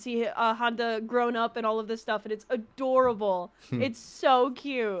Bakuman. You can see Honda grown up and all of this stuff, and it's adorable. It's so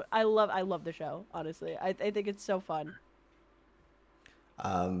cute. I love the show, honestly. I think it's so fun.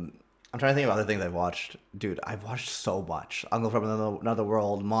 I'm trying to think of other things I've watched. Dude, I've watched so much. Uncle from Another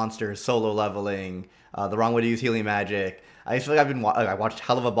World, Monsters, Solo Leveling, The Wrong Way to Use Healing Magic. I feel like I watched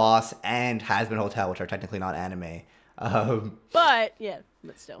Hell of a Boss and Hazbin Hotel, which are technically not anime. But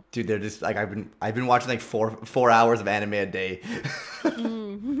still. Dude, they're just like I've been watching like four hours of anime a day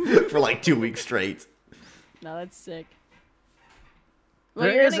for like 2 weeks straight. No, that's sick. Well,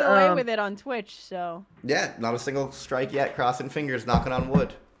 you're getting away with it on Twitch, so. Yeah, not a single strike yet. Crossing fingers, knocking on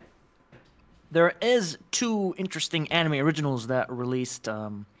wood. There is 2 interesting anime originals that released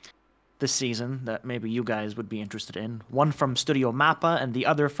this season that maybe you guys would be interested in. One from Studio Mappa and the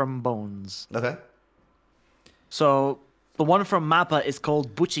other from Bones. Okay. So the one from Mappa is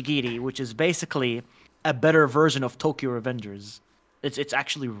called Buchigiri, which is basically a better version of Tokyo Revengers. It's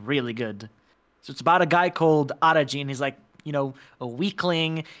actually really good. So it's about a guy called Araji, and he's like, a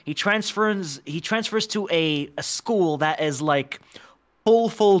weakling. He transfers to a school that is like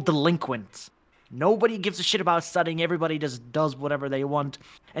full delinquent. Nobody gives a shit about studying. Everybody just does whatever they want.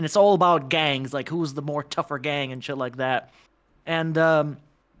 And it's all about gangs, like who's the more tougher gang and shit like that. And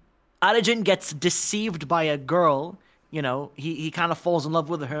Arajin gets deceived by a girl. He kind of falls in love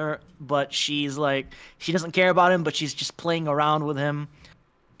with her, but she's like, she doesn't care about him, but she's just playing around with him.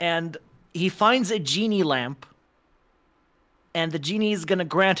 And he finds a genie lamp, and the genie is going to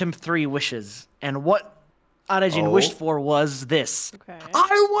grant him 3 wishes. And what Arajin wished for was this. Okay.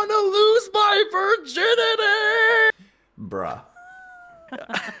 I want to lose my virginity! Bruh.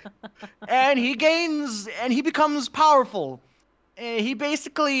 And he becomes powerful. He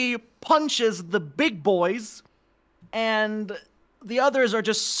basically punches the big boys, and the others are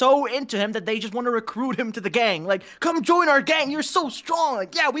just so into him that they just want to recruit him to the gang. Like, come join our gang, you're so strong.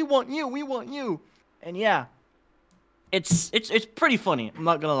 Like, yeah, we want you. And yeah, it's pretty funny, I'm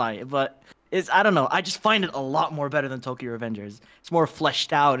not gonna lie, but I don't know, I just find it a lot more better than Tokyo Revengers. It's more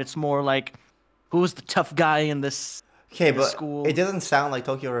fleshed out. It's more like, who's the tough guy in this school? It doesn't sound like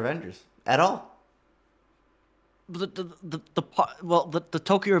Tokyo Revengers at all. The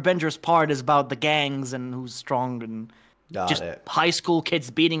Tokyo Revengers part is about the gangs and who's strong and high school kids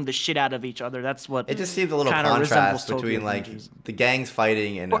beating the shit out of each other. That's what it just seems a little contrast between like the gangs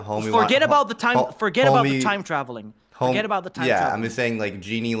fighting and Forget about the time traveling. Forget about the time traveling. Yeah, I'm just saying like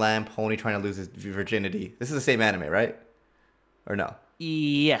Genie Lamp, Homie trying to lose his virginity. This is the same anime, right? Or no?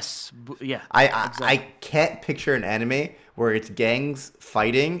 Yes. Yeah. I can't picture an anime where it's gangs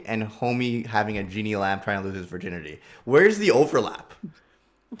fighting and Homie having a genie lamp trying to lose his virginity. Where's the overlap?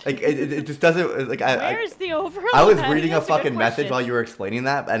 Like it just doesn't like. Where's the overlap? I was reading a fucking message while you were explaining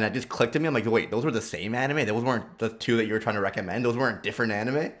that, and it just clicked to me. I'm like, wait, those were the same anime? Those weren't the 2 that you were trying to recommend. Those weren't different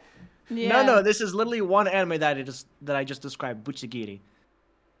anime. Yeah. No, this is literally one anime that I just described, Buchigiri.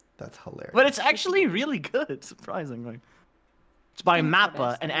 That's hilarious. But it's actually really good, surprisingly. It's by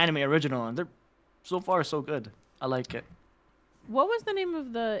Mappa, an anime original, and they're so far so good. I like it. What was the name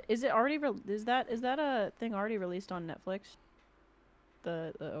of the? Is it already? Is that a thing already released on Netflix?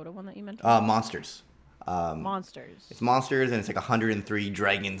 The Oda one that you mentioned. Monsters. Monsters. It's Monsters, and it's like 103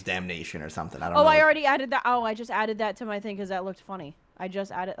 Dragons Damnation or something. I don't know. Oh, I already added that. Oh, I just added that to my thing because that looked funny. I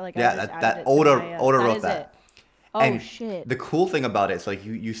just added that Oda wrote that. Oh shit. The cool thing about it is like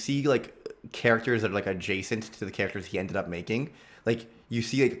you see like characters that are like adjacent to the characters he ended up making. Like you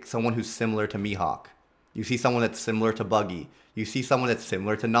see like someone who's similar to Mihawk. You see someone that's similar to Buggy. You see someone that's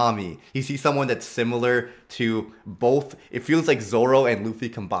similar to Nami. You see someone that's similar to both. It feels like Zoro and Luffy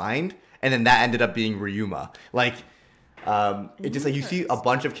combined, and then that ended up being Ryuma. Like, it just like you see a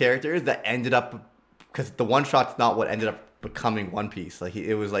bunch of characters that ended up, because the one shot's not what ended up becoming One Piece. Like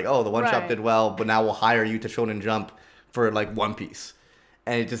it was like, oh, the one shot did well, but now we'll hire you to Shonen Jump for like One Piece,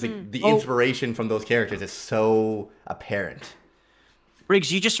 and it just like the inspiration from those characters is so apparent.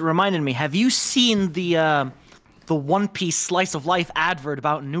 Riggs, you just reminded me. Have you seen the One Piece slice of life advert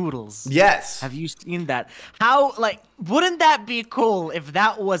about noodles? Yes. Have you seen that? How, like, wouldn't that be cool if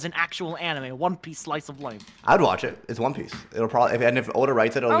that was an actual anime, One Piece slice of life? I'd watch it. It's One Piece. It'll probably, if Oda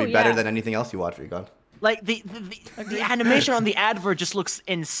writes it, it'll be better than anything else you watch, Rigon. Like the animation on the advert just looks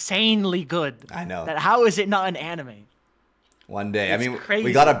insanely good. I know. That how is it not an anime? One day. It's crazy.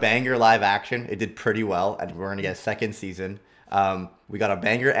 We got a banger live action. It did pretty well, and we're gonna get a second season. We got a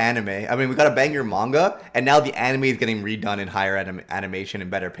banger anime. I mean, we got a banger manga, and now the anime is getting redone in higher animation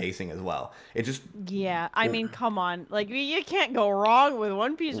and better pacing as well. It just I mean, come on, like you can't go wrong with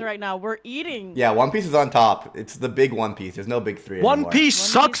One Piece right now. We're eating. Yeah, One Piece is on top. It's the big One Piece. There's no big 3 anymore. One Piece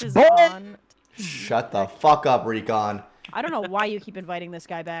sucks, boy. Shut the fuck up, Recon. I don't know why you keep inviting this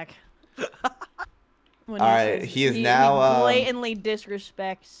guy back. All right, he is now. He blatantly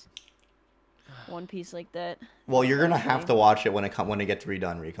disrespects One Piece like that. Well, you're gonna have to watch it when it gets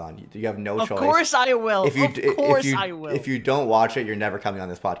redone, Recon. You have no choice. Of course I will. Of course I will. If you don't watch it, you're never coming on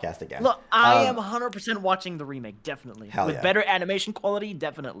this podcast again. Look, I am 100% watching the remake, definitely. Hell With yeah. better animation quality,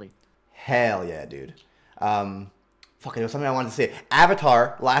 definitely. Hell yeah, dude. Fuck, there was something I wanted to say.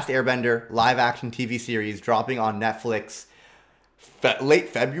 Avatar: Last Airbender live action TV series dropping on Netflix late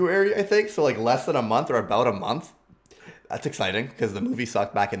February, I think. So like less than a month or about a month. That's exciting because the movie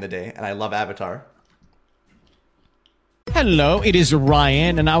sucked back in the day, and I love Avatar. Hello, it is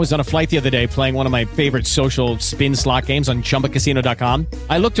Ryan, and I was on a flight the other day playing one of my favorite social spin slot games on ChumbaCasino.com.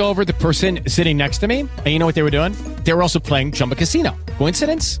 I looked over at the person sitting next to me, and you know what they were doing? They were also playing Chumba Casino.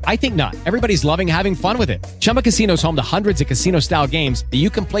 Coincidence? I think not. Everybody's loving having fun with it. Chumba Casino is home to hundreds of casino-style games that you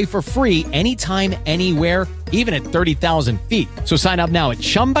can play for free anytime, anywhere, even at 30,000 feet. So sign up now at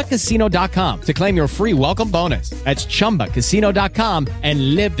ChumbaCasino.com to claim your free welcome bonus. That's ChumbaCasino.com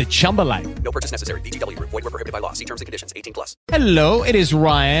and live the Chumba life. No purchase necessary. VGW. Void where prohibited by law. See terms and conditions. 18+. Hello, it is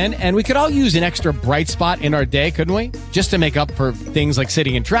Ryan, and we could all use an extra bright spot in our day, couldn't we? Just to make up for things like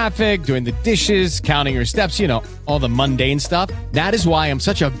sitting in traffic, doing the dishes, counting your steps, you know, all the mundane stuff. That is why I'm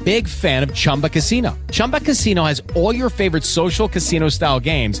such a big fan of Chumba Casino. Chumba Casino has all your favorite social casino-style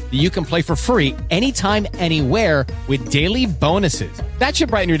games that you can play for free anytime, anywhere with daily bonuses. That should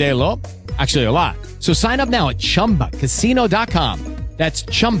brighten your day a little. Actually, a lot. So sign up now at ChumbaCasino.com. That's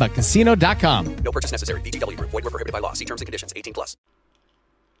ChumbaCasino.com. No purchase necessary. VGW. Void where prohibited by law. See terms and conditions. 18+.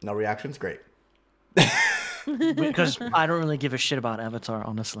 No reactions? Great. Because I don't really give a shit about Avatar,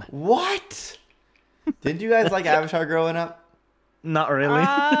 honestly. What? Did you guys like Avatar growing up? Not really.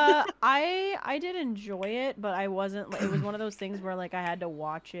 I did enjoy it, but I wasn't. It was one of those things where like I had to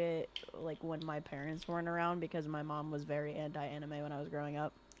watch it like when my parents weren't around because my mom was very anti-anime when I was growing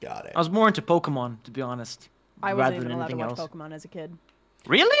up. Got it. I was more into Pokemon, to be honest. I rather wasn't even than allowed to anything watch else. Pokemon as a kid.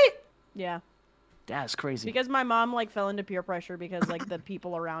 Really? Yeah. That's crazy. Because my mom like fell into peer pressure because like the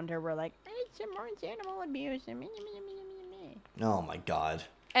people around her were like, it's animal abuse. Oh my god.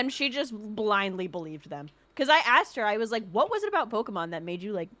 And she just blindly believed them. Because I asked her, I was like, what was it about Pokemon that made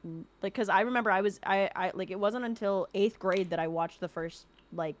you like, because I remember I like, it wasn't until 8th grade that I watched the first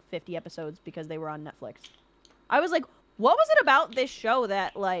like 50 episodes because they were on Netflix. I was like, what was it about this show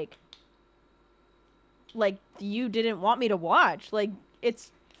that like you didn't want me to watch? Like,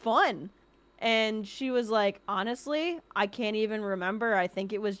 it's fun. And she was like, honestly, I can't even remember. I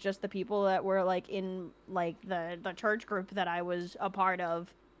think it was just the people that were like in like the church group that I was a part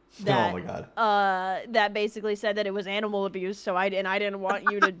of. That, oh my god. That basically said that it was animal abuse. So I didn't want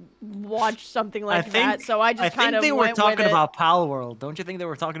you to watch something like that. So I just kind of they were went talking with it. about Pal World. Don't you think they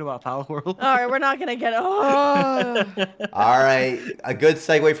were talking about Pal World? All right, we're not gonna get. Oh. All right, a good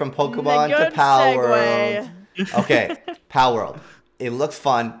segue from Pokemon to Pal World. Okay, Pal World. It looks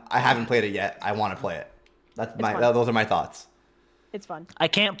fun. I haven't played it yet. I want to play it. Those are my thoughts. It's fun. I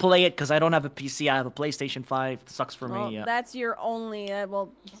can't play it because I don't have a PC. I have a PlayStation 5. Sucks for Well, me. Yeah. that's your only.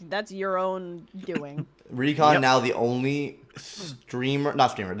 That's your own doing. Recon now the only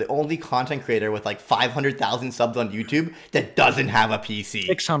the only content creator with like 500,000 subs on YouTube that doesn't have a PC.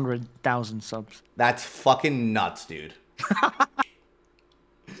 600,000 subs. That's fucking nuts, dude.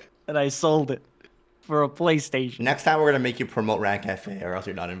 And I sold it for a PlayStation. Next time we're gonna make you promote Rank FA, or else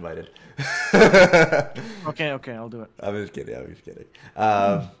you're not invited. Okay, I'll do it. I'm just kidding.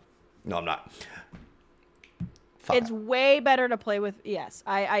 No, I'm not. Fuck. It's way better to play with. Yes,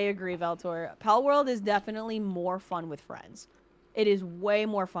 I agree, Valtor. Pal World is definitely more fun with friends. It is way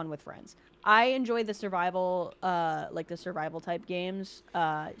more fun with friends. I enjoy the survival, like the survival type games.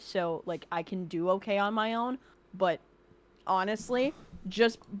 So like I can do okay on my own, but honestly,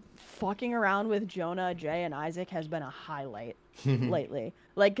 just fucking around with Jonah, Jay, and Isaac has been a highlight lately.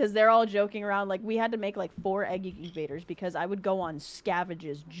 Like, because they're all joking around. Like, we had to make, like, 4 egg incubators because I would go on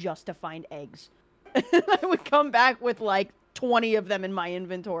scavages just to find eggs. I would come back with, like, 20 of them in my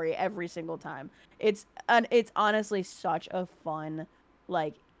inventory every single time. It's honestly such a fun,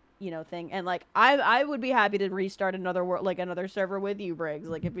 like, you know, thing. And, like, I would be happy to restart another server with you, Briggs.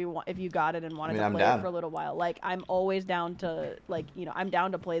 Like, if you got it and wanted to play it for a little while. Like, I'm always down to, like, you know, I'm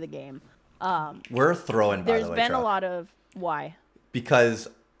down to play the game. We're throwing, by the way, There's been Chuck. a lot of... Why? Because,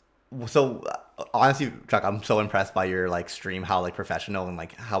 so, honestly, Chuck, I'm so impressed by your, like, stream, how, like, professional and,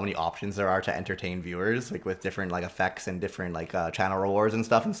 like, how many options there are to entertain viewers, like, with different, like, effects and different, like, channel rewards and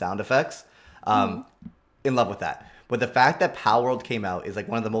stuff and sound effects. In love with that. But the fact that Pal World came out is, like,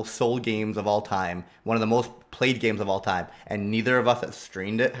 one of the most sold games of all time, one of the most played games of all time, and neither of us that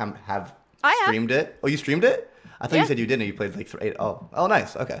streamed it have I have. Streamed it? Oh, you streamed it? I thought you said you didn't. You played like 8. Oh,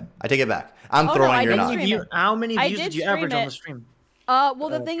 nice. Okay, I take it back. I'm throwing your not. How many views did you average on the stream? Well,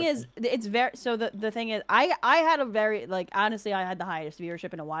 the thing is, it's very. So the thing is, I had a very honestly, I had the highest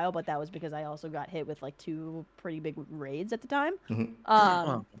viewership in a while, but that was because I also got hit with like 2 pretty big raids at the time.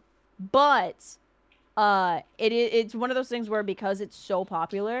 But it's one of those things where because it's so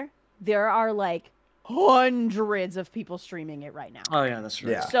popular, there are like hundreds of people streaming it right now. Oh yeah, that's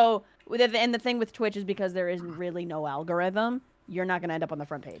right. Yeah. So and the thing with Twitch is because there isn't really no algorithm, you're not gonna end up on the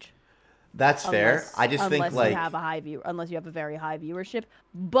front page. That's fair. I just think unless like you have unless you have a very high viewership,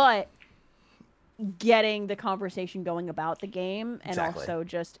 but getting the conversation going about the game and also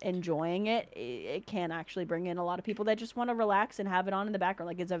just enjoying it can actually bring in a lot of people that just want to relax and have it on in the background.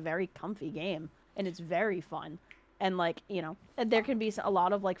 Like it's a very comfy game and it's very fun. And like, you know, there can be a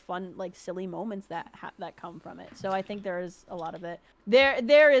lot of like fun, like silly moments that come from it. So I think there is a lot of it.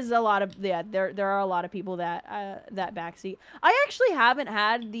 There is a lot of there are a lot of people that backseat. I actually haven't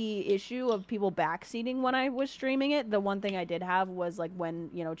had the issue of people backseating when I was streaming it. The one thing I did have was like when,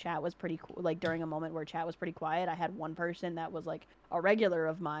 you know, chat was pretty like during a moment where chat was pretty quiet. I had one person that was like a regular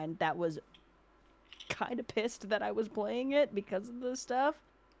of mine that was kind of pissed that I was playing it because of the stuff.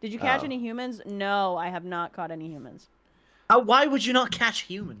 Did you catch any humans? No, I have not caught any humans. Why would you not catch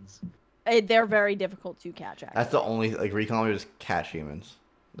humans? They're very difficult to catch, actually. That's the only, like, Recon would just catch humans.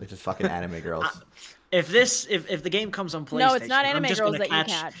 Like, just fucking anime girls. If the game comes on PlayStation, no, it's not anime girls that catch,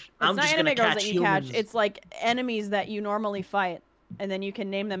 you catch. It's I'm not just anime gonna girls catch that you humans. catch. It's like enemies that you normally fight, and then you can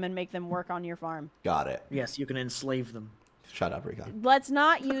name them and make them work on your farm. Got it. Yes, you can enslave them. Shut up, Recon. Let's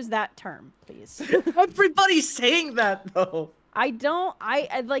not use that term, please. Everybody's saying that, though. I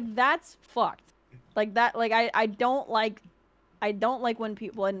like that's fucked. Like that, like I don't like when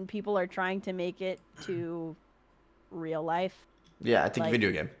people are trying to make it to real life. Yeah, I think like,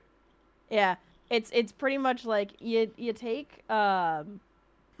 video game. Yeah, it's pretty much like you take you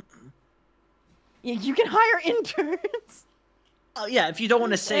can hire interns. Oh yeah, if you don't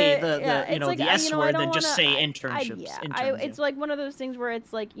want to say the S word, then just say internships. It's like one of those things where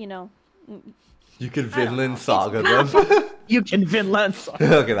it's like, you know. You can Vinland Saga them. You can Vinland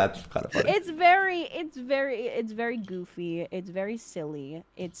Saga. Okay, that's kind of funny. It's very goofy. It's very silly.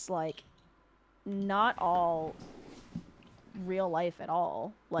 It's like not all real life at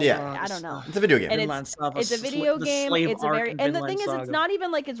all. Like I don't know. It's a video game. And it's a video game. It's a very and the thing is, it's not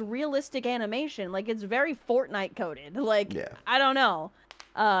even like it's realistic animation. Like it's very Fortnite coded. Like I don't know.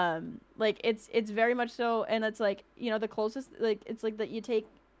 Like it's very much so, and it's like, you know, the closest, like it's like that you take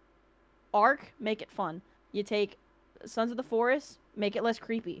Ark, make it fun. You take Sons of the Forest, make it less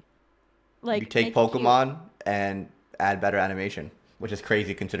creepy. Like you take Pokemon and add better animation, which is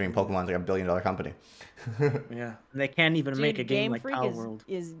crazy considering Pokemon's like $1 billion company. Yeah, they can't even make a game like Power World.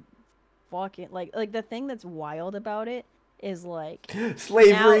 Is fucking like the thing that's wild about it is like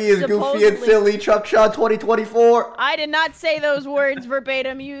slavery is goofy and silly. Chuck Shot 2024. I did not say those words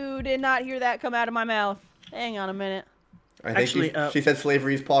verbatim. You did not hear that come out of my mouth. Hang on a minute. I think she said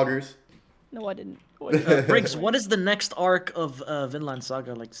slavery is poggers. No, I didn't. Briggs, what is the next arc of Vinland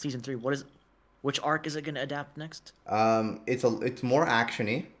Saga, like season 3? Which arc is it going to adapt next? It's more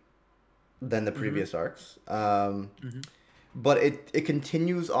actiony than the previous arcs. But it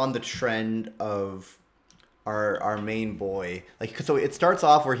continues on the trend of our main boy. Like, so it starts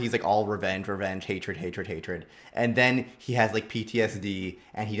off where he's like all revenge, hatred, and then he has like PTSD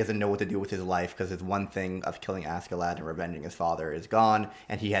and he doesn't know what to do with his life because his one thing of killing Askeladd and revenging his father is gone,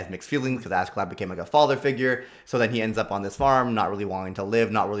 and he has mixed feelings because Askeladd became like a father figure. So then he ends up on this farm, not really wanting to live,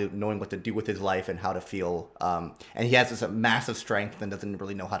 not really knowing what to do with his life and how to feel. And he has this massive strength and doesn't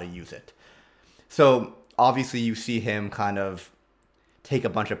really know how to use it. So obviously you see him kind of take a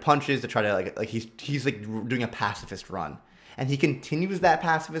bunch of punches to try to like he's like doing a pacifist run, and he continues that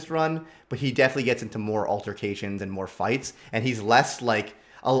pacifist run, but he definitely gets into more altercations and more fights, and he's less like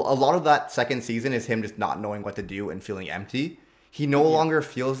a lot of that second season is him just not knowing what to do and feeling empty. He no longer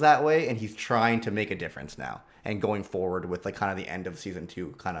feels that way, and he's trying to make a difference now and going forward with like kind of the end of season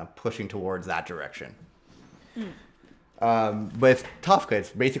 2 kind of pushing towards that direction. But it's tough because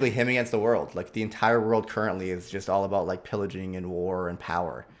it's basically him against the world. Like the entire world currently is just all about like pillaging and war and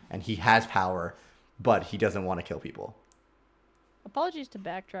power. And he has power, but he doesn't want to kill people. Apologies to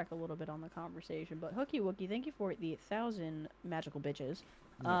backtrack a little bit on the conversation, but Hooky Wookie, thank you for the 1,000 magical bitches.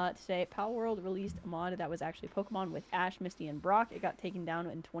 To say Power World released a mod that was actually Pokemon with Ash, Misty, and Brock. It got taken down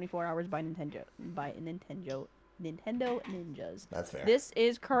in 24 hours by Nintendo ninjas. That's fair. This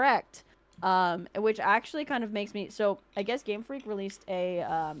is correct. Which actually kind of makes me... So, I guess Game Freak released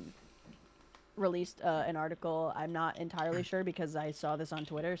a released an article. I'm not entirely sure because I saw this on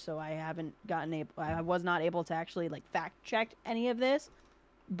Twitter, so I haven't I was not able to actually like fact check any of this.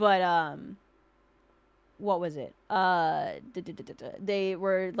 But what was it? They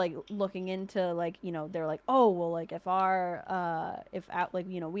were like looking into like, you know, they're like, oh well, like if like,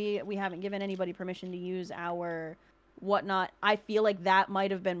 you know, we haven't given anybody permission to use our whatnot. I feel like that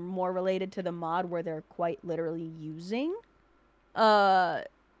might have been more related to the mod where they're quite literally using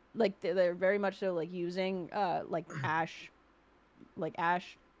like they're very much so like using like Ash,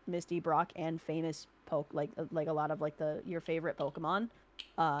 Misty, Brock, and famous like a lot of like your favorite Pokemon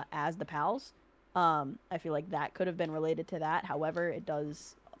as the pals. I feel like that could have been related to that. However, it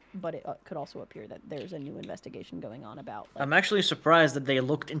could also appear that there's a new investigation going on about. Like, I'm actually surprised that they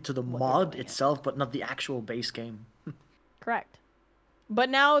looked into the mod itself, but not the actual base game. Correct. But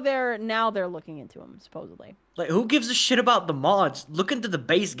now they're looking into them supposedly. Like, who gives a shit about the mods? Look into the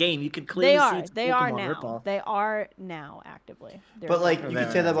base game. You can clearly see it's They are Pokemon now. ripoff. They are now actively. But like, you can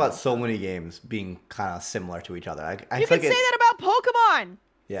say that about so many games being kind of similar to each other. I you can say that about Pokemon.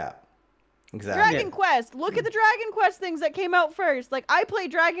 Yeah. Exactly. Dragon Quest. Look at the Dragon Quest things that came out first. Like, I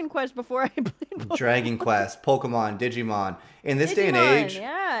played Dragon Quest before I played Pokemon. Dragon Quest, Pokemon, Digimon. In this day and age,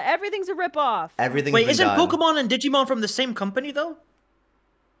 yeah, everything's a ripoff. Everything's Wait, been isn't done. Pokemon and Digimon from the same company though?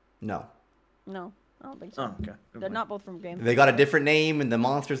 No. No, I don't think so. Oh, okay. They're not both from Game. They got a different name, and the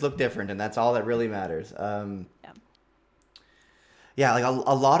monsters look different, and that's all that really matters. Yeah, like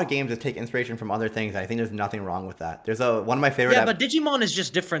a lot of games that take inspiration from other things. I think there's nothing wrong with that. There's one of my favorite. Yeah, but Digimon is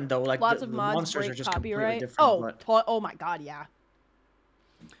just different though. Like lots the of mods monsters break are just copyright. completely different. Oh my god, yeah.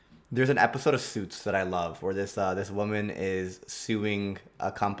 There's an episode of Suits that I love where this woman is suing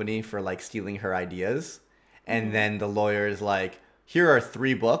a company for like stealing her ideas, and then the lawyer is like, "Here are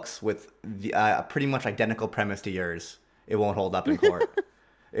 3 books with the pretty much identical premise to yours. It won't hold up in court."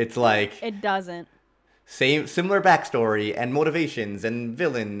 It's like it doesn't. Similar backstory and motivations and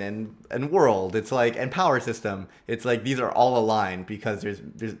villain and world. It's like and power system. It's like these are all aligned because there's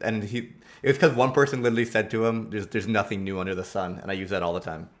it's because one person literally said to him, "There's nothing new under the sun," and I use that all the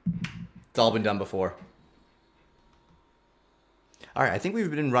time. It's all been done before. All right, I think we've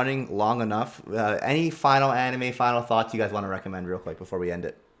been running long enough. Any final thoughts you guys want to recommend real quick before we end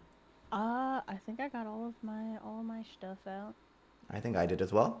it? I think I got all of my stuff out. I think I did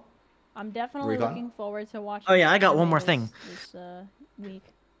as well. I'm definitely looking forward to watching. Oh yeah, I got one more thing. This week.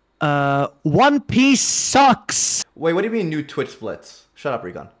 One Piece sucks. Wait, what do you mean new Twitch splits? Shut up,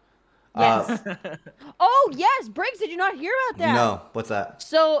 Recon. Yes. Oh yes, Briggs, did you not hear about that? No, what's that?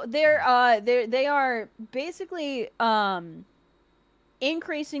 So they are basically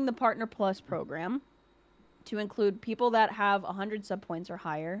increasing the Partner Plus program to include people that have 100 sub points or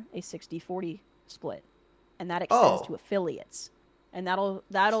higher, a 60-40 split, and that extends to affiliates. And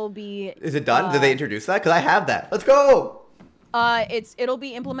that'll be. Is it done? Did they introduce that? Because I have that. Let's go. It'll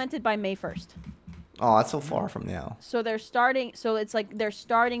be implemented by May 1st. Oh, that's so far from now. So they're starting. So it's like they're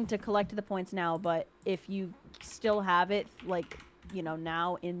starting to collect the points now. But if you still have it, like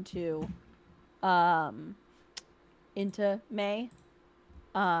now into May,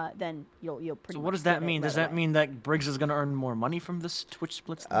 then you'll pretty. So much what does get that it mean? right Does that away. mean that Briggs is gonna earn more money from this Twitch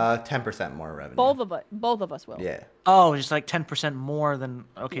splits? 10% more revenue. Both of us will. Yeah. Oh, just like 10% more than.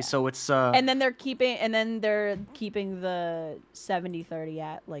 Okay, Yeah. so it's. And then they're keeping the 70-30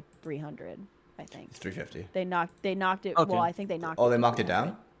 at like 300, I think. It's 350. They knocked it. Okay. Well, I think they knocked. Oh, it they to knocked it 300.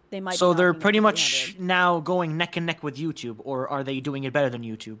 down? They might. So be they're knocking it pretty to much 300. now going neck and neck with YouTube, or are they doing it better than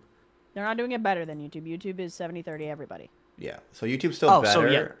YouTube? They're not doing it better than YouTube. YouTube is 70-30 everybody. Yeah. So YouTube's still Oh, better. so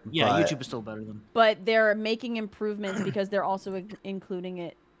yeah, but YouTube is still better than. But they're making improvements because they're also including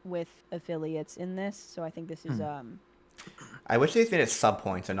it with affiliates in this. So I think this is I wish they made it sub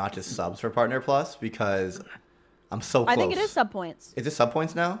points and not just subs for Partner Plus because I'm so close. I think it is sub points. Is it sub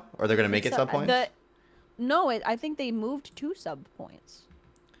points now, or they're gonna make it sub points? I think they moved to sub points.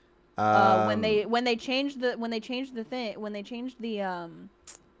 When they changed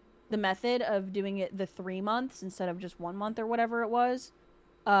the method of doing it the 3 months instead of just 1 month or whatever it was,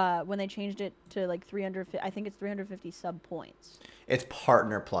 when they changed it to like 350, I think it's 350 sub points. It's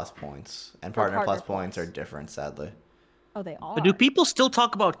Partner Plus points, and Partner Partner Plus points are different, sadly. Oh, they are. But do people still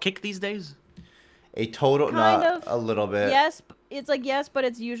talk about Kick these days? A total, Kind not of. a little bit. Yes, it's like yes, but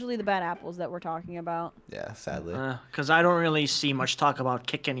it's usually the bad apples that we're talking about. Yeah, sadly. Because I don't really see much talk about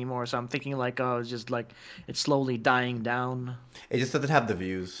Kick anymore, so I'm thinking like, oh, it's just like it's slowly dying down. It just doesn't have the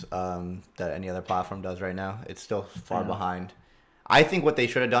views that any other platform does right now. It's still far behind. I think what they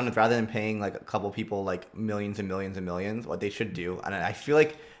should have done is rather than paying like a couple people like millions and millions and millions, what they should do, and I feel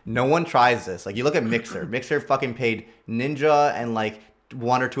like no one tries this. Like you look at Mixer. Mixer fucking paid Ninja and like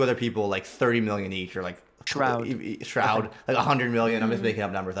one or two other people like 30 million each, or like Shroud, like 100 million. I'm just making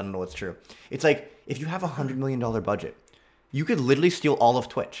up numbers. I don't know what's true. It's like if you have $100 million budget, you could literally steal all of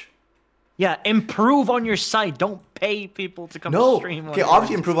Twitch. Yeah, improve on your site. Don't pay people to come stream. Okay,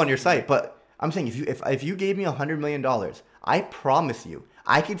 obviously improve on your site, but I'm saying if you gave me $100 million, I promise you,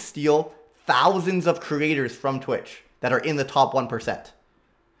 I could steal thousands of creators from Twitch that are in the top 1%.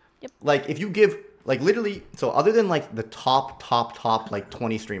 Yep. Like if you give like literally, so other than like the top like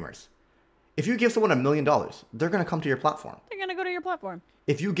 20 streamers, if you give someone $1 million, they're gonna come to your platform. They're gonna go to your platform.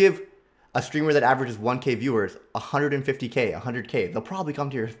 If you give a streamer that averages 1K viewers 150K, 100K, they'll probably come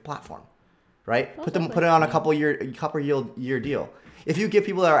to your platform, right? Put it on a couple year deal. If you give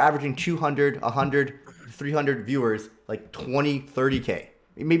people that are averaging 200, 100, 300 viewers like 20, 30K,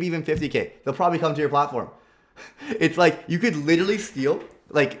 maybe even 50K, they'll probably come to your platform. It's like you could literally steal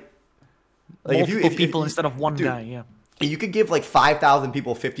like multiple people instead of one guy. Yeah. You could give like 5,000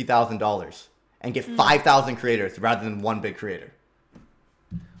 people $50,000 and get 5,000 creators rather than one big creator.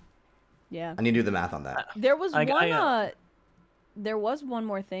 Yeah. I need to do the math on that. There was there was one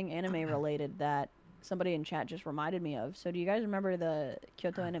more thing anime related that somebody in chat just reminded me of. So do you guys remember the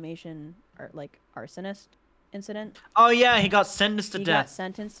Kyoto Animation arsonist incident? Oh yeah, he got sentenced to death. He got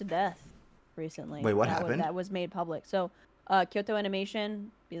sentenced to death recently. Wait, what happened? That was made public. So Kyoto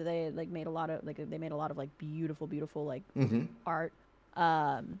Animation, they made a lot of beautiful art.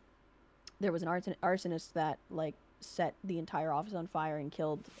 There was an arsonist that set the entire office on fire and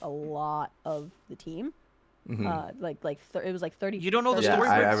killed a lot of the team. Mm-hmm. It was like 30. You don't know the story? story?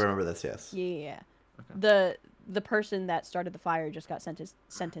 I remember this. Yes. Yeah. Okay. The person that started the fire just got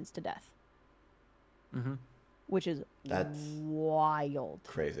sentenced to death. Mm-hmm. Which is wild.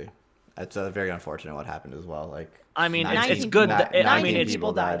 Crazy. It's very unfortunate what happened as well. I mean, it's good.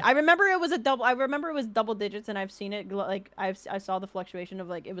 People died. I remember it was double digits, and I've seen it. I saw the fluctuation of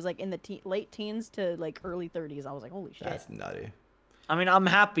it was in the late teens to early 30s. I was like, holy shit. That's nutty. I mean, I'm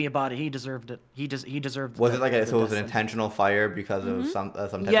happy about it. He deserved it. He deserved. Was it it was an intentional fire because of some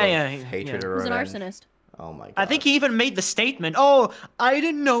type of hatred or revenge? He was an arsonist. Oh my god. I think he even made the statement, "Oh, I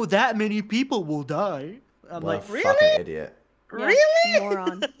didn't know that many people will die." I'm like, really? Fucking idiot. Yeah, really?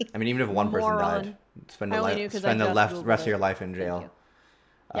 Moron. I mean, even if one person died, spend the rest of your life in jail.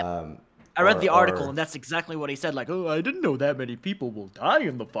 Yep. I read the article, and that's exactly what he said. Oh, I didn't know that many people will die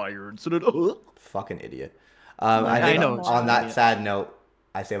in the fire incident. Fucking idiot. I think on that sad note,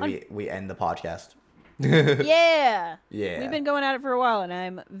 I say we end the podcast. Yeah. Yeah. We've been going at it for a while, and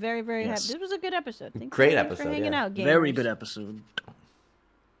I'm very, very happy. This was a good episode. Thanks episode. For hanging out, gamers. Very good episode.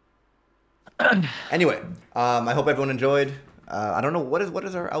 Anyway, I hope everyone enjoyed. I don't know what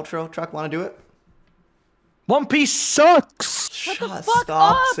is our outro. Truck, want to do it? One Piece sucks.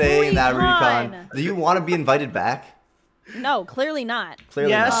 Stop saying that, Recon. Do you want to be invited back? No, clearly not.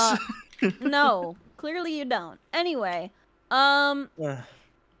 Clearly yes. Not. No, clearly you don't. Anyway, well,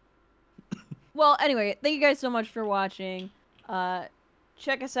 anyway, thank you guys so much for watching.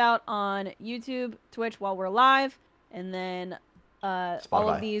 Check us out on YouTube, Twitch while we're live, and then all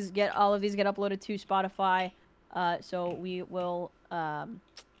of these get uploaded to Spotify. So we will, I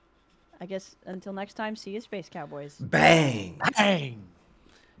guess until next time, see you, Space Cowboys. Bang! Bang!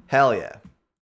 Hell yeah.